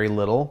to very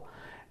little,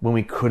 when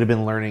we could have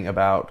been learning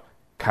about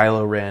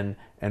Kylo Ren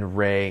and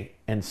Rey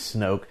and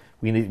Snoke.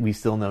 We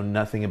still know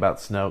nothing about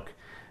Snoke.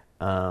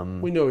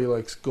 We know he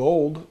likes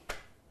gold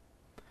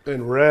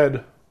and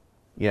red.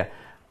 Yeah.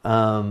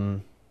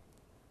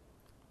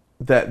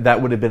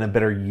 That would have been a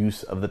better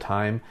use of the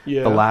time.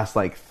 Yeah. The last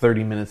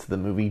 30 minutes of the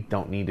movie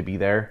don't need to be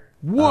there.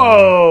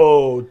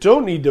 Whoa!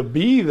 Don't need to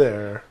be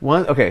there.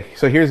 Okay,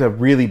 so here's a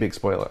really big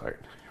spoiler alert.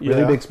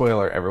 Really Yeah. big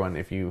spoiler, everyone.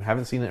 If you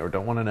haven't seen it or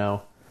don't want to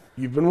know,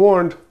 You've been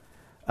warned.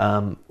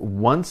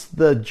 Once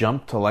the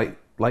jump to light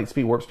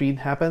speed, warp speed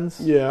happens,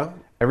 Yeah.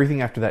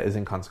 everything after that is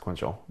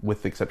inconsequential,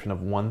 with the exception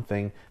of one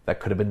thing that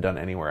could have been done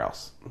anywhere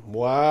else.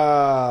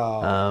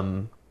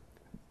 Wow.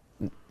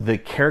 The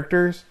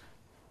characters,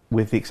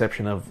 with the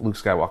exception of Luke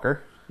Skywalker,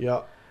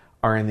 Yeah.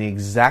 are in the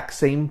exact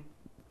same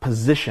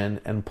position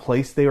and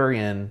place they were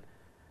in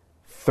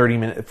 30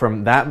 minutes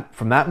from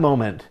that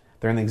moment.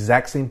 They're in the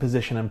exact same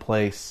position and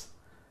place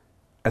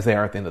as they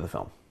are at the end of the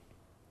film.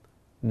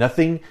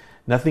 Nothing,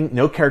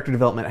 no character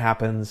development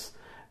happens.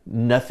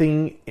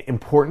 Nothing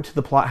important to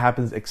the plot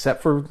happens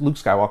except for Luke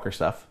Skywalker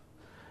stuff.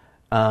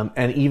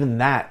 And even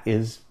that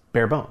is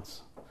bare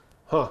bones.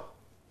 Huh.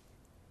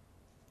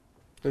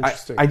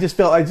 Interesting. I just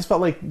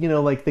felt like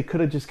they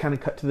could have just kind of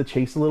cut to the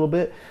chase a little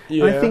bit.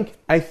 Yeah. And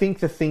I think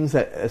the things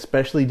that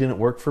especially didn't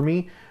work for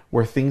me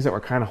were things that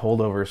were kind of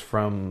holdovers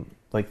from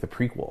the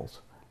prequels.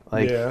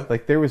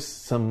 Like there was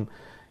some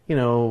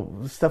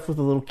stuff with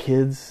the little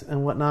kids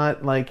and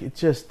whatnot. It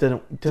just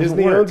doesn't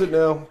Disney work. owns it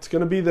now. It's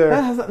going to be there.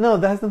 That has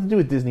nothing to do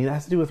with Disney. That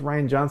has to do with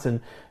Rian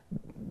Johnson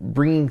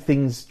bringing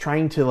things,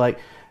 trying to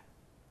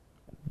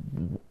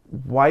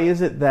why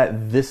is it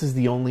that this is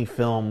the only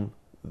film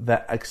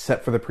that,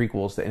 except for the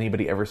prequels, that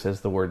anybody ever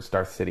says the words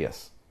Darth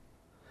Sidious?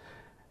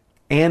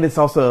 And it's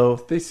also...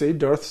 Did they say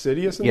Darth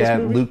Sidious in this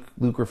movie? Yeah,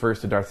 Luke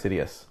refers to Darth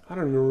Sidious. I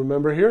don't even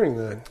remember hearing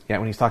that. Yeah,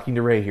 when he's talking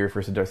to Rey, he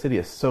refers to Darth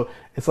Sidious. So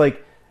it's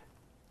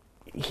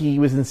he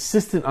was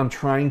insistent on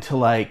trying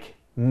to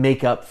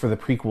make up for the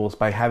prequels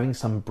by having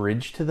some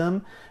bridge to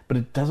them, but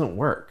it doesn't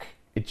work.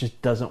 It just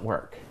doesn't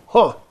work.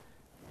 Huh.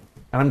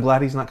 And I'm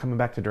glad he's not coming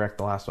back to direct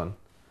the last one.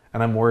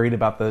 And I'm worried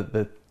about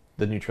the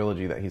new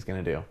trilogy that he's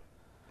going to do.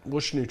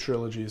 Which new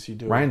trilogy is he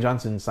doing? Rian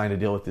Johnson signed a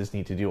deal with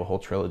Disney to do a whole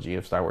trilogy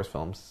of Star Wars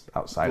films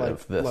outside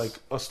of this. Like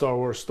a Star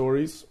Wars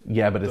stories?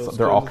 Yeah, but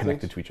they're all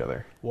connected to each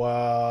other.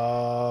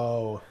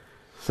 Wow.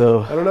 So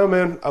I don't know,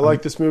 man. I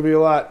like this movie a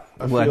lot.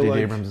 I'm glad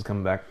J.J. Abrams is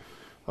coming back.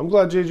 I'm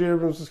glad J.J.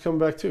 Abrams is coming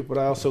back too, but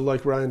I also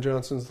like Rian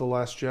Johnson's The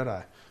Last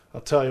Jedi.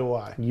 I'll tell you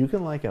why. You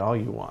can like it all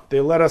you want.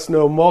 They let us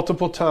know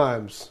multiple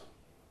times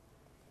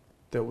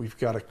that we've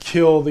got to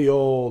kill the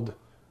old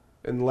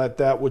and let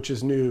that which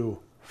is new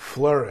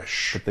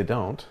flourish. But they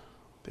don't.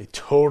 They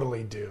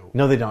totally do.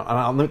 No, they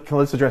don't.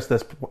 Let's address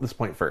this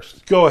point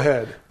first. Go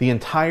ahead. The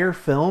entire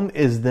film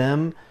is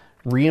them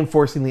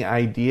reinforcing the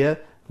idea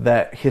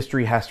that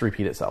history has to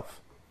repeat itself.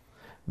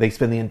 They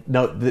spend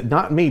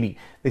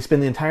they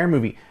spend the entire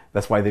movie.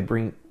 That's why they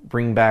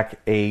bring back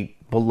a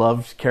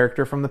beloved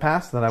character from the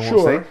past that I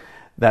won't say.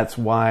 That's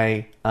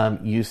why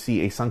you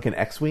see a sunken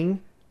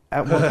X-wing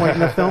at one point in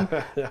the film.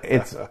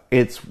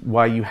 It's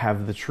why you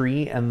have the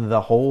tree and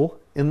the hole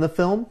in the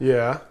film.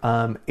 Yeah.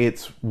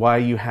 It's why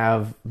you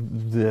have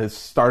the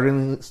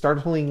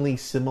startlingly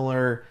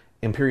similar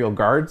Imperial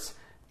Guards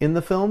in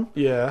the film.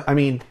 Yeah. I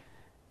mean,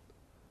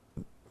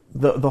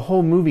 the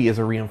whole movie is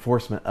a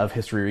reinforcement of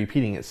history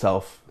repeating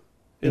itself,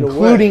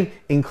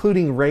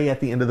 including Rey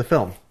at the end of the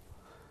film.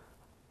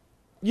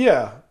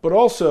 Yeah, but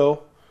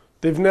also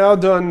they've now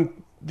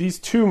done these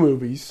two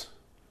movies,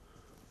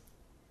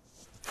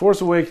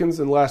 Force Awakens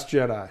and Last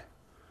Jedi.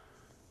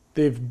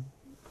 They've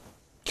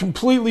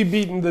completely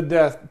beaten to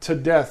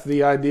death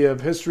the idea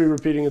of history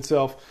repeating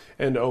itself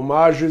and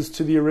homages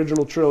to the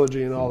original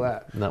trilogy and all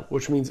that. No.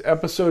 Which means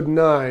Episode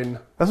 9...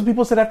 That's what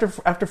people said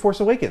after Force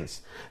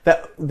Awakens.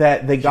 That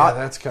they got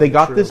that's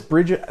kinda true. this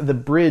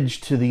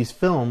bridge to these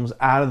films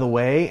out of the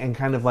way and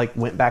kind of like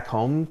went back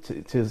home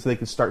so they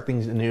could start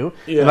things anew.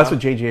 Yeah. And that's what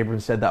J.J.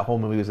 Abrams said that whole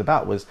movie was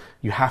about, was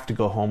you have to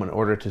go home in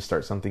order to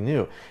start something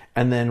new.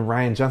 And then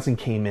Rian Johnson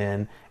came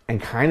in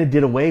and kind of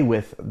did away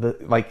with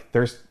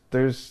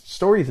there's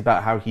stories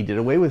about how he did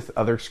away with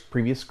other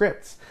previous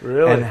scripts.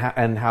 Really?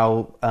 And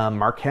how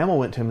Mark Hamill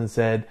went to him and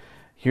said,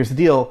 here's the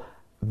deal.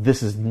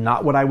 This is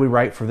not what I would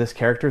write for this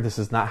character. This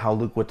is not how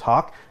Luke would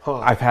talk. Huh.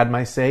 I've had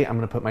my say. I'm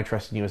going to put my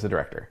trust in you as the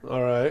director.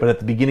 All right. But at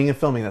the beginning of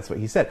filming, that's what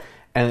he said.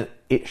 And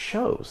it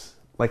shows.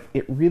 Like,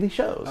 it really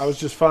shows. I was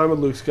just fine with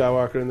Luke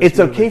Skywalker in this It's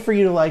movie. okay for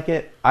you to like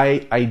it.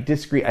 I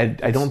disagree. I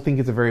don't think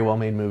it's a very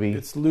well-made movie.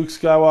 It's Luke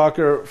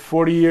Skywalker.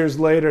 40 years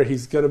later,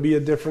 he's going to be a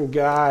different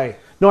guy.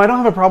 No, I don't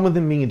have a problem with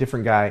him being a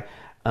different guy.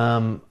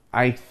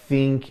 I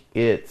think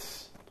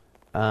it's...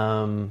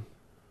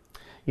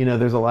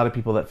 there's a lot of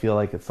people that feel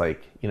like it's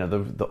like,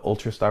 the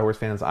ultra Star Wars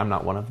fans. I'm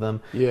not one of them.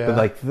 Yeah. But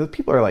like, the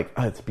people are like,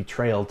 oh, it's a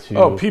betrayal to...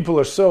 Oh, people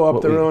are so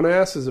up their own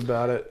asses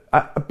about it.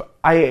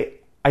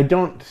 I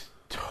don't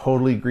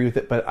totally agree with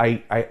it, but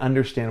I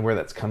understand where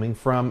that's coming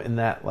from, in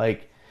that,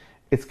 like,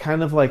 it's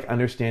kind of like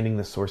understanding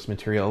the source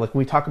material. Like,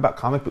 we talk about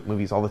comic book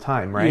movies all the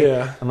time, right?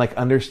 Yeah. And like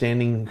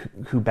understanding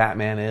who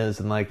Batman is,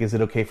 and like, is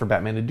it okay for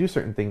Batman to do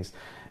certain things?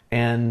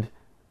 And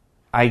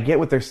I get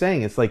what they're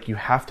saying. It's like, you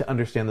have to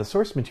understand the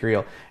source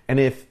material.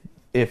 And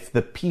if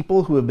the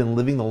people who have been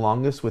living the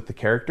longest with the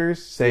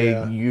characters say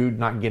you're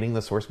not getting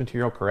the source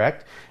material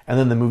correct, and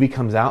then the movie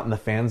comes out and the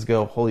fans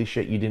go, holy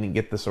shit, you didn't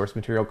get the source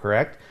material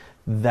correct,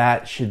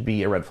 that should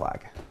be a red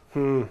flag.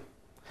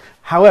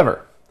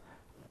 However,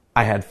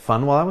 I had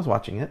fun while I was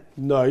watching it.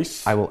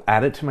 Nice. I will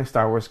add it to my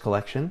Star Wars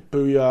collection.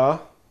 Booyah.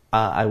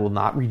 I will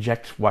not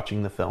reject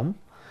watching the film.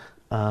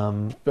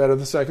 Better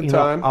the second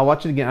time. I'll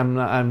watch it again.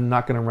 I'm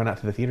not going to run out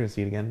to the theater and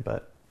see it again,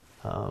 but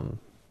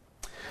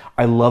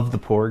I love the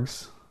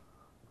Porgs.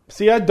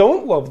 See, I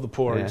don't love the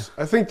Porgs.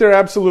 Yeah. I think they're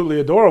absolutely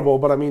adorable,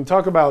 but I mean,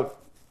 talk about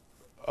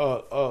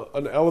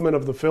an element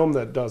of the film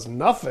that does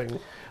nothing.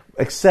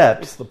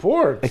 Except The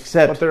Porgs.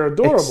 Except but they're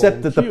adorable.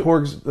 Except that the cute.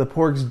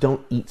 Porgs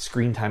don't eat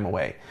screen time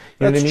away.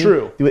 You know That's what I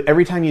mean? true.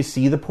 Every time you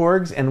see the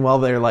Porgs, and while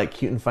they're like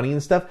cute and funny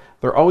and stuff,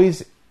 they're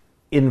always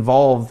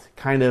involved,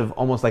 kind of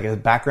almost like as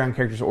background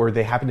characters, or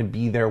they happen to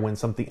be there when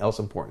something else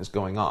important is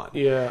going on.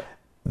 Yeah.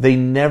 We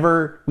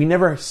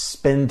never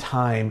spend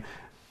time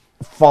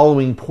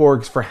following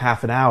Porgs for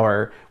half an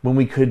hour when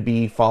we could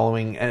be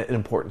following an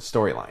important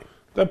storyline.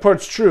 That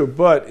part's true,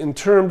 but in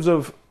terms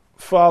of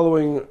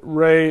following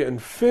Ray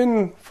and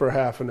Finn for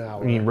half an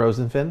hour. You mean Rose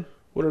and Finn?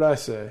 What did I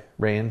say?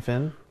 Ray and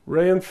Finn?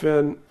 Ray and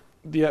Finn.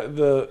 When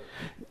by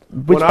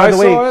I the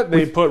saw way, it,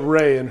 they put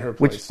Ray in her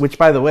place. Which,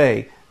 by the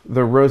way,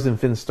 the Rose and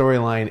Finn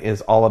storyline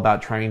is all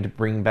about trying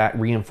to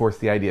reinforce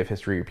the idea of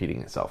history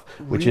repeating itself,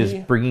 which is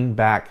bringing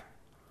back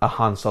a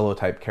Han Solo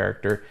type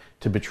character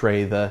to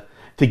betray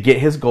to get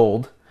his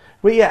gold.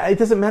 But yeah, it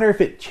doesn't matter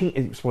if it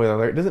spoiler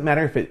alert. It doesn't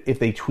matter if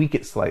they tweak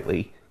it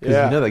slightly, because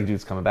you know that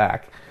dude's coming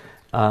back.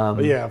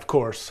 Yeah, of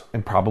course,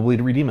 and probably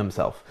to redeem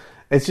himself.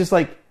 It's just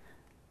like,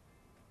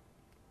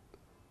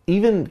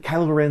 even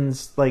Kylo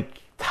Ren's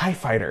like TIE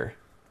fighter.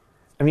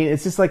 I mean,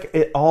 it's just like,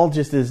 it all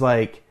just is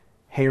like,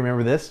 hey,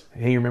 remember this?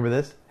 Hey, you remember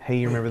this? Hey,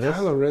 you remember this?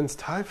 Kylo Ren's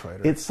TIE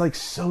fighter. It's like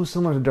so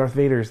similar to Darth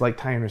Vader's like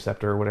TIE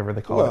Interceptor or whatever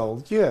they call it.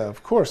 Well, yeah,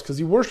 of course, because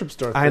he worships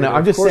Darth Vader. I know.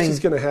 I'm just saying, of course he's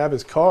going to have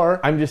his car.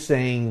 I'm just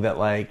saying that,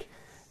 like,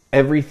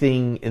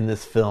 everything in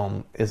this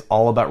film is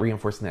all about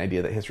reinforcing the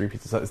idea that history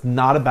repeats itself. It's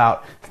not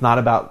about.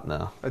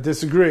 No. I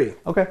disagree.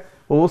 Okay.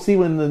 Well, we'll see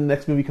when the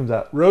next movie comes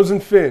out. Rose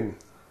and Finn,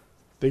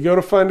 they go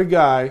to find a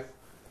guy.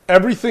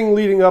 Everything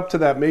leading up to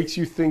that makes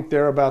you think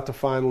they're about to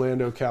find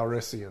Lando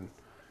Calrissian.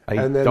 I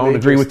And then don't they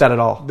agree just- with that at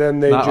all. Then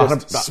they Not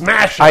just 100%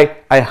 smash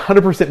it. I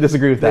 100%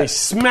 disagree with They that.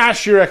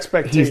 smash your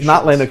expectations. He's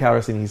not Lando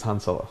Calrissian. He's Han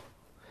Solo.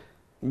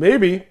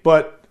 Maybe,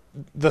 but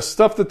the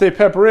stuff that they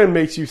pepper in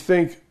makes you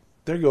think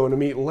they're going to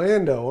meet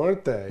Lando,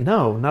 aren't they?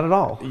 No, not at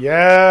all.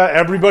 Yeah,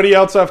 everybody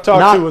else I've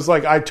talked to was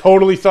like, I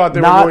totally thought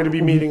they were going to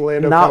be meeting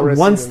Lando Not Calrissian.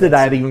 once in did this.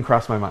 that even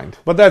cross my mind.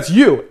 But that's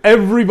you.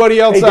 Everybody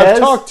else Hey, I've Des?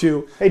 talked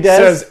to Hey, Des?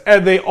 says,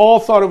 and they all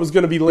thought it was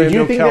going to be Lando Calrissian. Did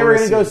you think they were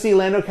going to go see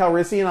Lando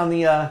Calrissian on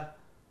the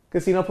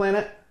Casino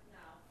Planet?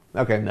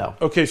 No. Okay, no.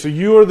 Okay, so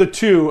you are the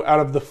two out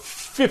of the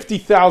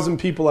 50,000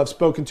 people I've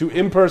spoken to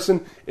in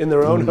person in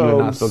their own You have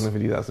not homes. spoken to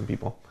 50,000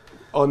 people.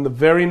 On the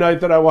very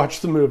night that I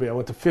watched the movie, I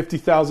went to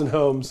 50,000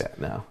 homes, Yeah,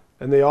 no.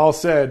 and they all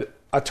said,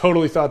 I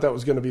totally thought that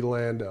was going to be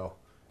Lando.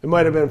 It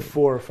might have been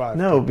 4 or 5.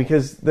 No,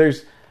 because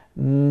there's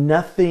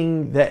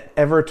nothing that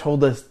ever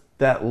told us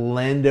that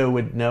Lando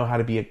would know how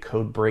to be a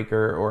code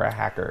breaker or a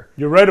hacker.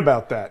 You're right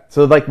about that.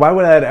 So, like, why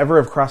would that ever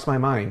have crossed my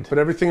mind? But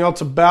everything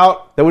else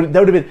about, That would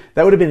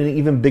have been an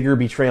even bigger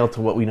betrayal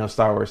to what we know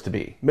Star Wars to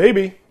be.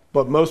 maybe.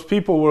 But most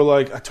people were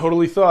like, I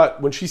totally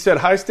thought, when she said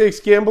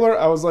high-stakes gambler,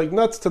 I was like,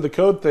 nuts to the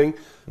code thing.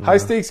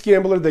 High-stakes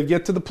gambler, they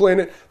get to the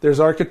planet, there's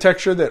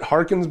architecture that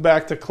harkens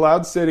back to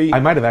Cloud City. I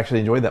might have actually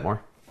enjoyed that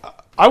more.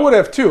 I would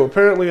have too.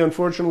 Apparently,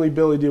 unfortunately,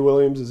 Billy D.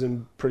 Williams is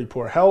in pretty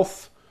poor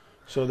health.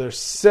 So they're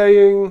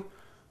saying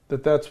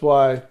that that's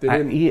why they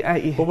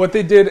didn't. But what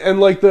they did, and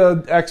like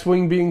the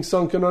X-Wing being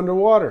sunken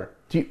underwater.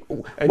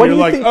 And you're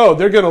like, oh,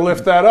 they're going to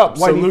lift that up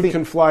so Luke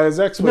can fly his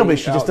X-Wing. No, but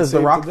she just does the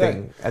rock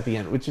thing at the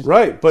end, which is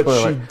right. But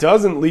she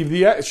doesn't lift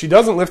the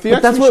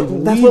X-Wing.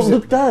 That's what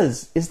Luke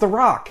does. Is the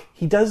rock?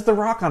 He does the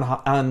rock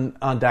on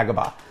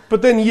Dagobah.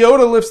 But then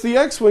Yoda lifts the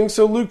X-Wing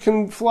so Luke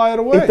can fly it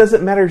away. It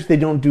doesn't matter if they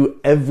don't do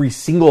every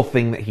single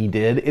thing that he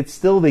did. It's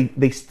still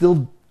they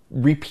still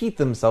repeat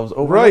themselves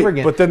over and over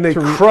again. But then they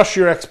crush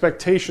your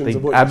expectations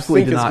of what you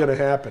think is going to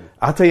happen.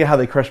 I'll tell you how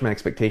they crushed my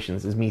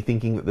expectations is me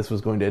thinking that this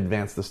was going to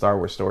advance the Star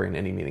Wars story in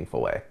any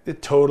meaningful way.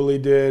 It totally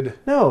did.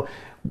 No.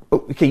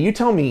 Okay, you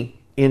tell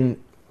me in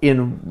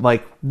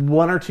like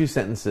one or two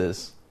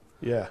sentences.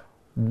 Yeah.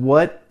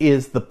 What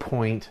is the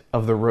point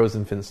of the Rose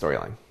and Finn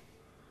storyline?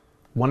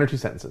 One or two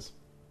sentences.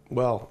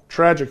 Well,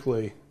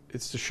 tragically,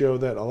 it's to show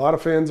that a lot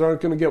of fans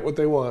aren't going to get what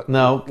they want.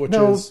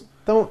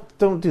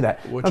 Don't do that.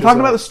 I'm talking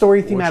about the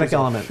story thematic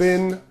elements.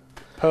 Finn,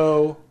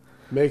 Poe,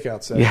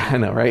 makeout session. Yeah, I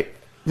know, right?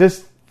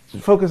 Just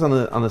focus on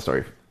the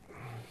story.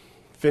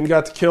 Finn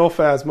got to kill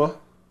Phasma.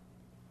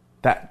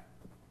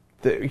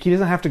 He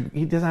doesn't have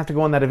to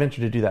go on that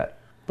adventure to do that.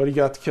 But he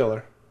got to kill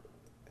her.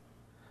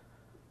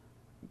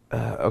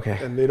 Okay.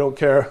 And they don't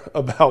care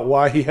about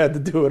why he had to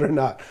do it or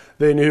not.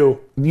 They knew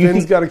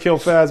Finn's got to kill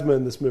Phasma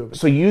in this movie.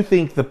 So you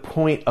think the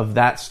point of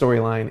that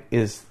storyline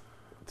is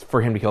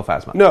for him to kill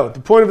Phasma? No, the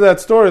point of that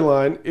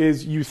storyline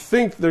is you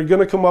think they're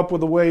going to come up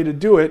with a way to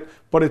do it,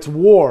 but it's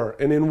war,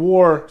 and in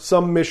war,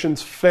 some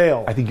missions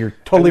fail. I think you're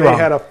totally wrong.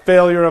 They had a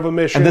failure of a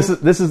mission. And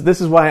this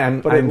is why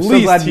I'm so glad you and I disagree.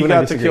 But at least he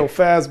got to kill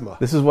Phasma.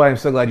 This is why I'm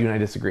so glad you and I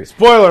disagree.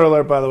 Spoiler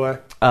alert, by the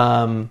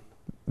way.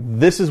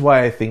 This is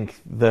why I think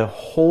the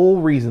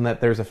whole reason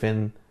that there's a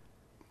Finn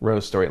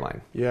Rose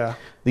storyline. Yeah.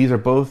 These are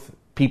both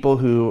people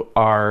who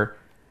are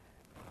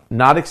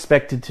not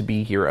expected to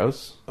be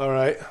heroes. All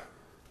right.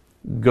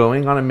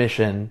 Going on a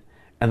mission,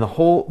 and the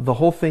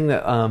whole thing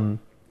that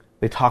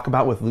they talk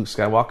about with Luke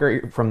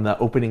Skywalker from the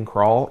opening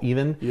crawl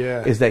even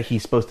is that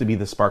he's supposed to be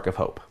the spark of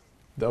hope.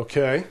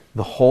 Okay.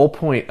 The whole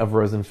point of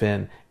Rose and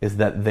Finn is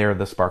that they're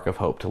the spark of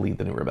hope to lead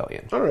the new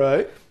rebellion. All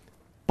right.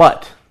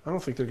 But I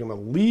don't think they're going to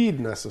lead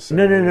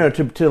necessarily. No.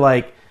 To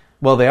like,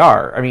 well, they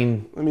are. I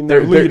mean,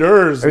 they're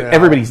leaders. Now.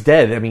 Everybody's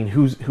dead. I mean,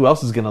 who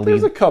else is going to lead?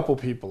 There's a couple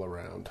people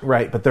around,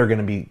 right? But they're going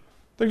to be.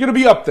 They're going to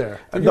be up there.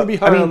 They're going to be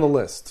high on the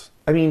list.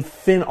 I mean,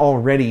 Finn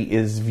already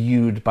is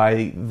viewed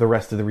by the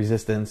rest of the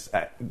Resistance.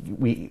 As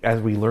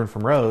we learn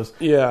from Rose,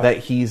 that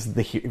he's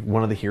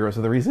one of the heroes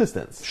of the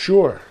Resistance.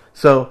 Sure.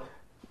 So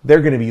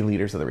they're going to be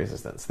leaders of the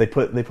Resistance. They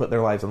put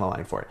their lives on the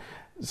line for it.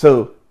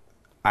 So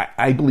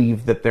I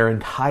believe that their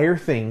entire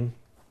thing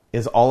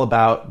is all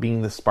about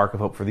being the spark of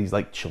hope for these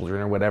like children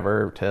or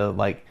whatever to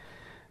like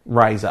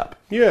rise up.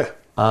 Yeah.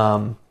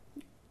 Gonna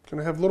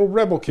have little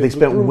rebel kids. They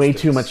spent way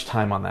too much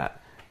time on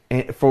that,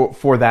 and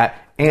for that,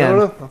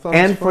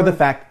 and for the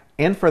fact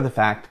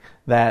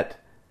that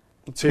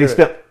they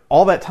spent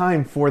all that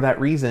time for that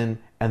reason,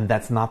 and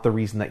that's not the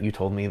reason that you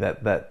told me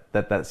that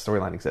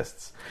storyline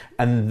exists,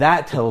 and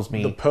that tells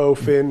me the Poe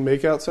Finn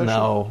makeout session.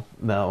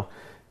 No,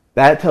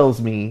 that tells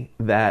me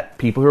that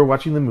people who are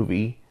watching the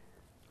movie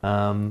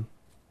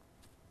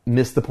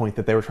missed the point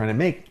that they were trying to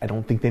make. I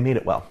don't think they made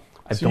it well.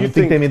 I don't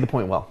think they made the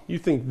point well. You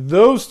think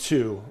those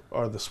two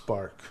are the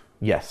spark?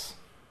 Yes.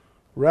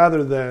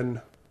 Rather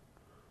than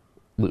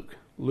Luke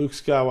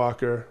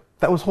Skywalker.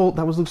 That was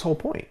Luke's whole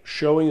point.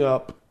 Showing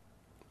up,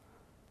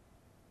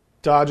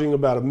 dodging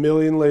about 1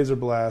 million laser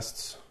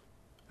blasts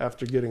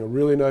after getting a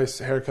really nice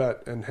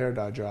haircut and hair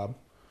dye job.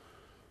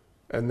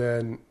 And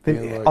then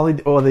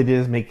all they did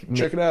is make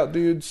check it out,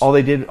 dudes. All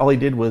they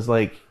did was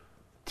like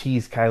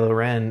tease Kylo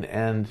Ren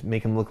and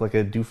make him look like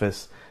a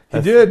doofus. He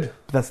did.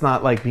 That's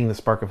not like being the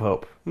spark of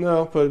hope.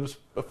 No, but it was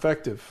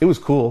effective. It was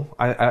cool.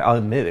 I'll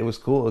admit it was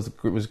cool. It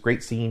was a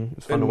great scene. It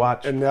was fun to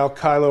watch. And now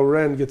Kylo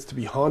Ren gets to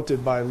be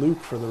haunted by Luke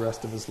for the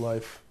rest of his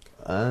life.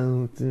 I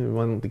don't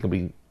think it'll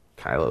be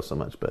Kylo so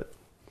much, but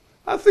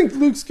I think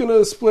Luke's going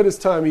to split his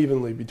time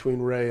evenly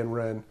between Rey and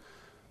Ren.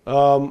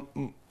 I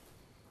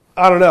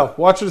don't know.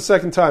 Watch it a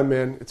second time,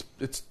 man.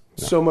 It's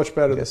so much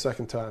better the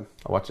second time.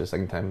 I'll watch it a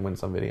second time and win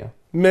some video.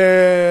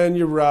 Man,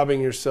 you're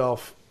robbing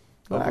yourself.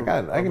 I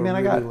got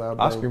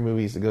Oscar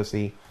movies to go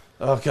see.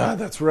 Oh God,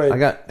 that's right. I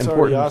got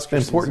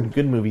important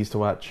good movies to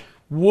watch.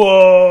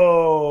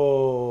 Whoa!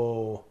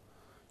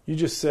 You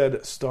just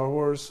said Star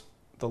Wars: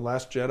 The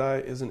Last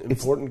Jedi isn't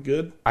important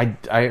good? I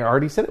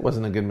already said it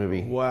wasn't a good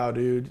movie. Wow,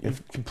 dude.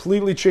 You've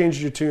completely changed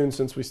your tune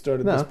since we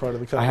started this part of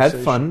the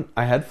conversation.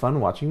 I had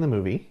fun watching the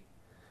movie.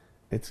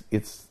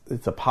 It's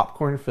a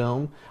popcorn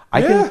film.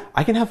 I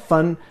can have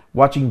fun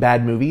watching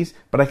bad movies,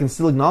 but I can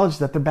still acknowledge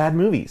that they're bad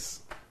movies.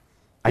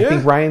 I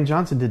think Rian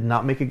Johnson did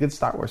not make a good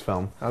Star Wars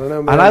film. I don't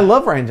know, man. And I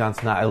love Rian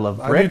Johnson. I love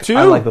Brick. I do too.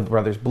 I like the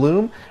Brothers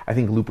Bloom. I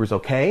think Looper's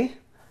okay.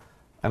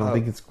 I don't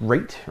think it's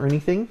great or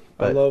anything.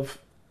 But I love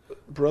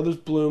Brothers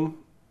Bloom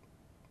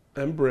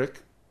and Brick.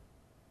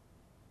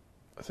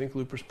 I think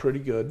Looper's pretty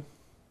good.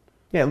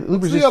 Yeah,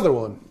 Looper's What's the other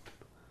one?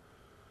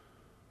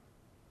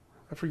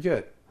 I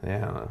forget. Yeah, I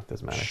don't know. It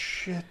doesn't matter.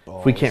 Shit balls.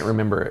 If we can't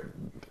remember it,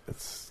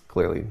 it's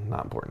clearly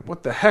not important.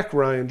 What the heck,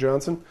 Rian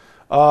Johnson?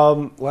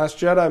 Last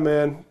Jedi,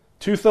 man.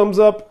 2 thumbs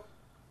up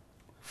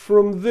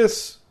from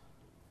this,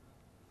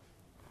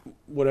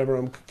 whatever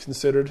I'm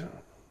considered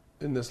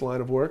in this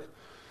line of work.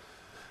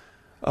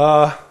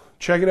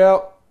 Check it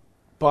out.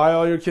 Buy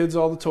all your kids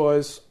all the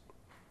toys.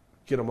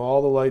 Get them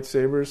all the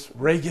lightsabers.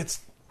 Rey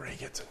gets a new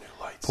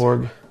lightsaber.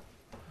 Porg.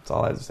 That's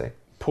all I have to say.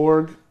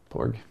 Porg.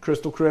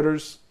 Crystal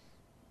Critters.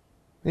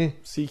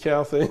 Sea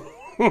cow thing.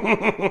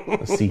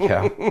 A sea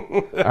cow.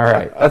 All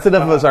right. That's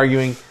enough of us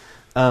arguing.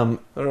 All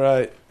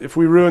right. If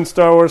we ruined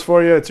Star Wars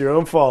for you, it's your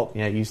own fault.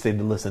 Yeah, you stayed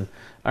to listen.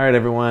 All right,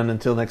 everyone.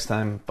 Until next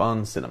time,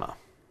 bon cinema.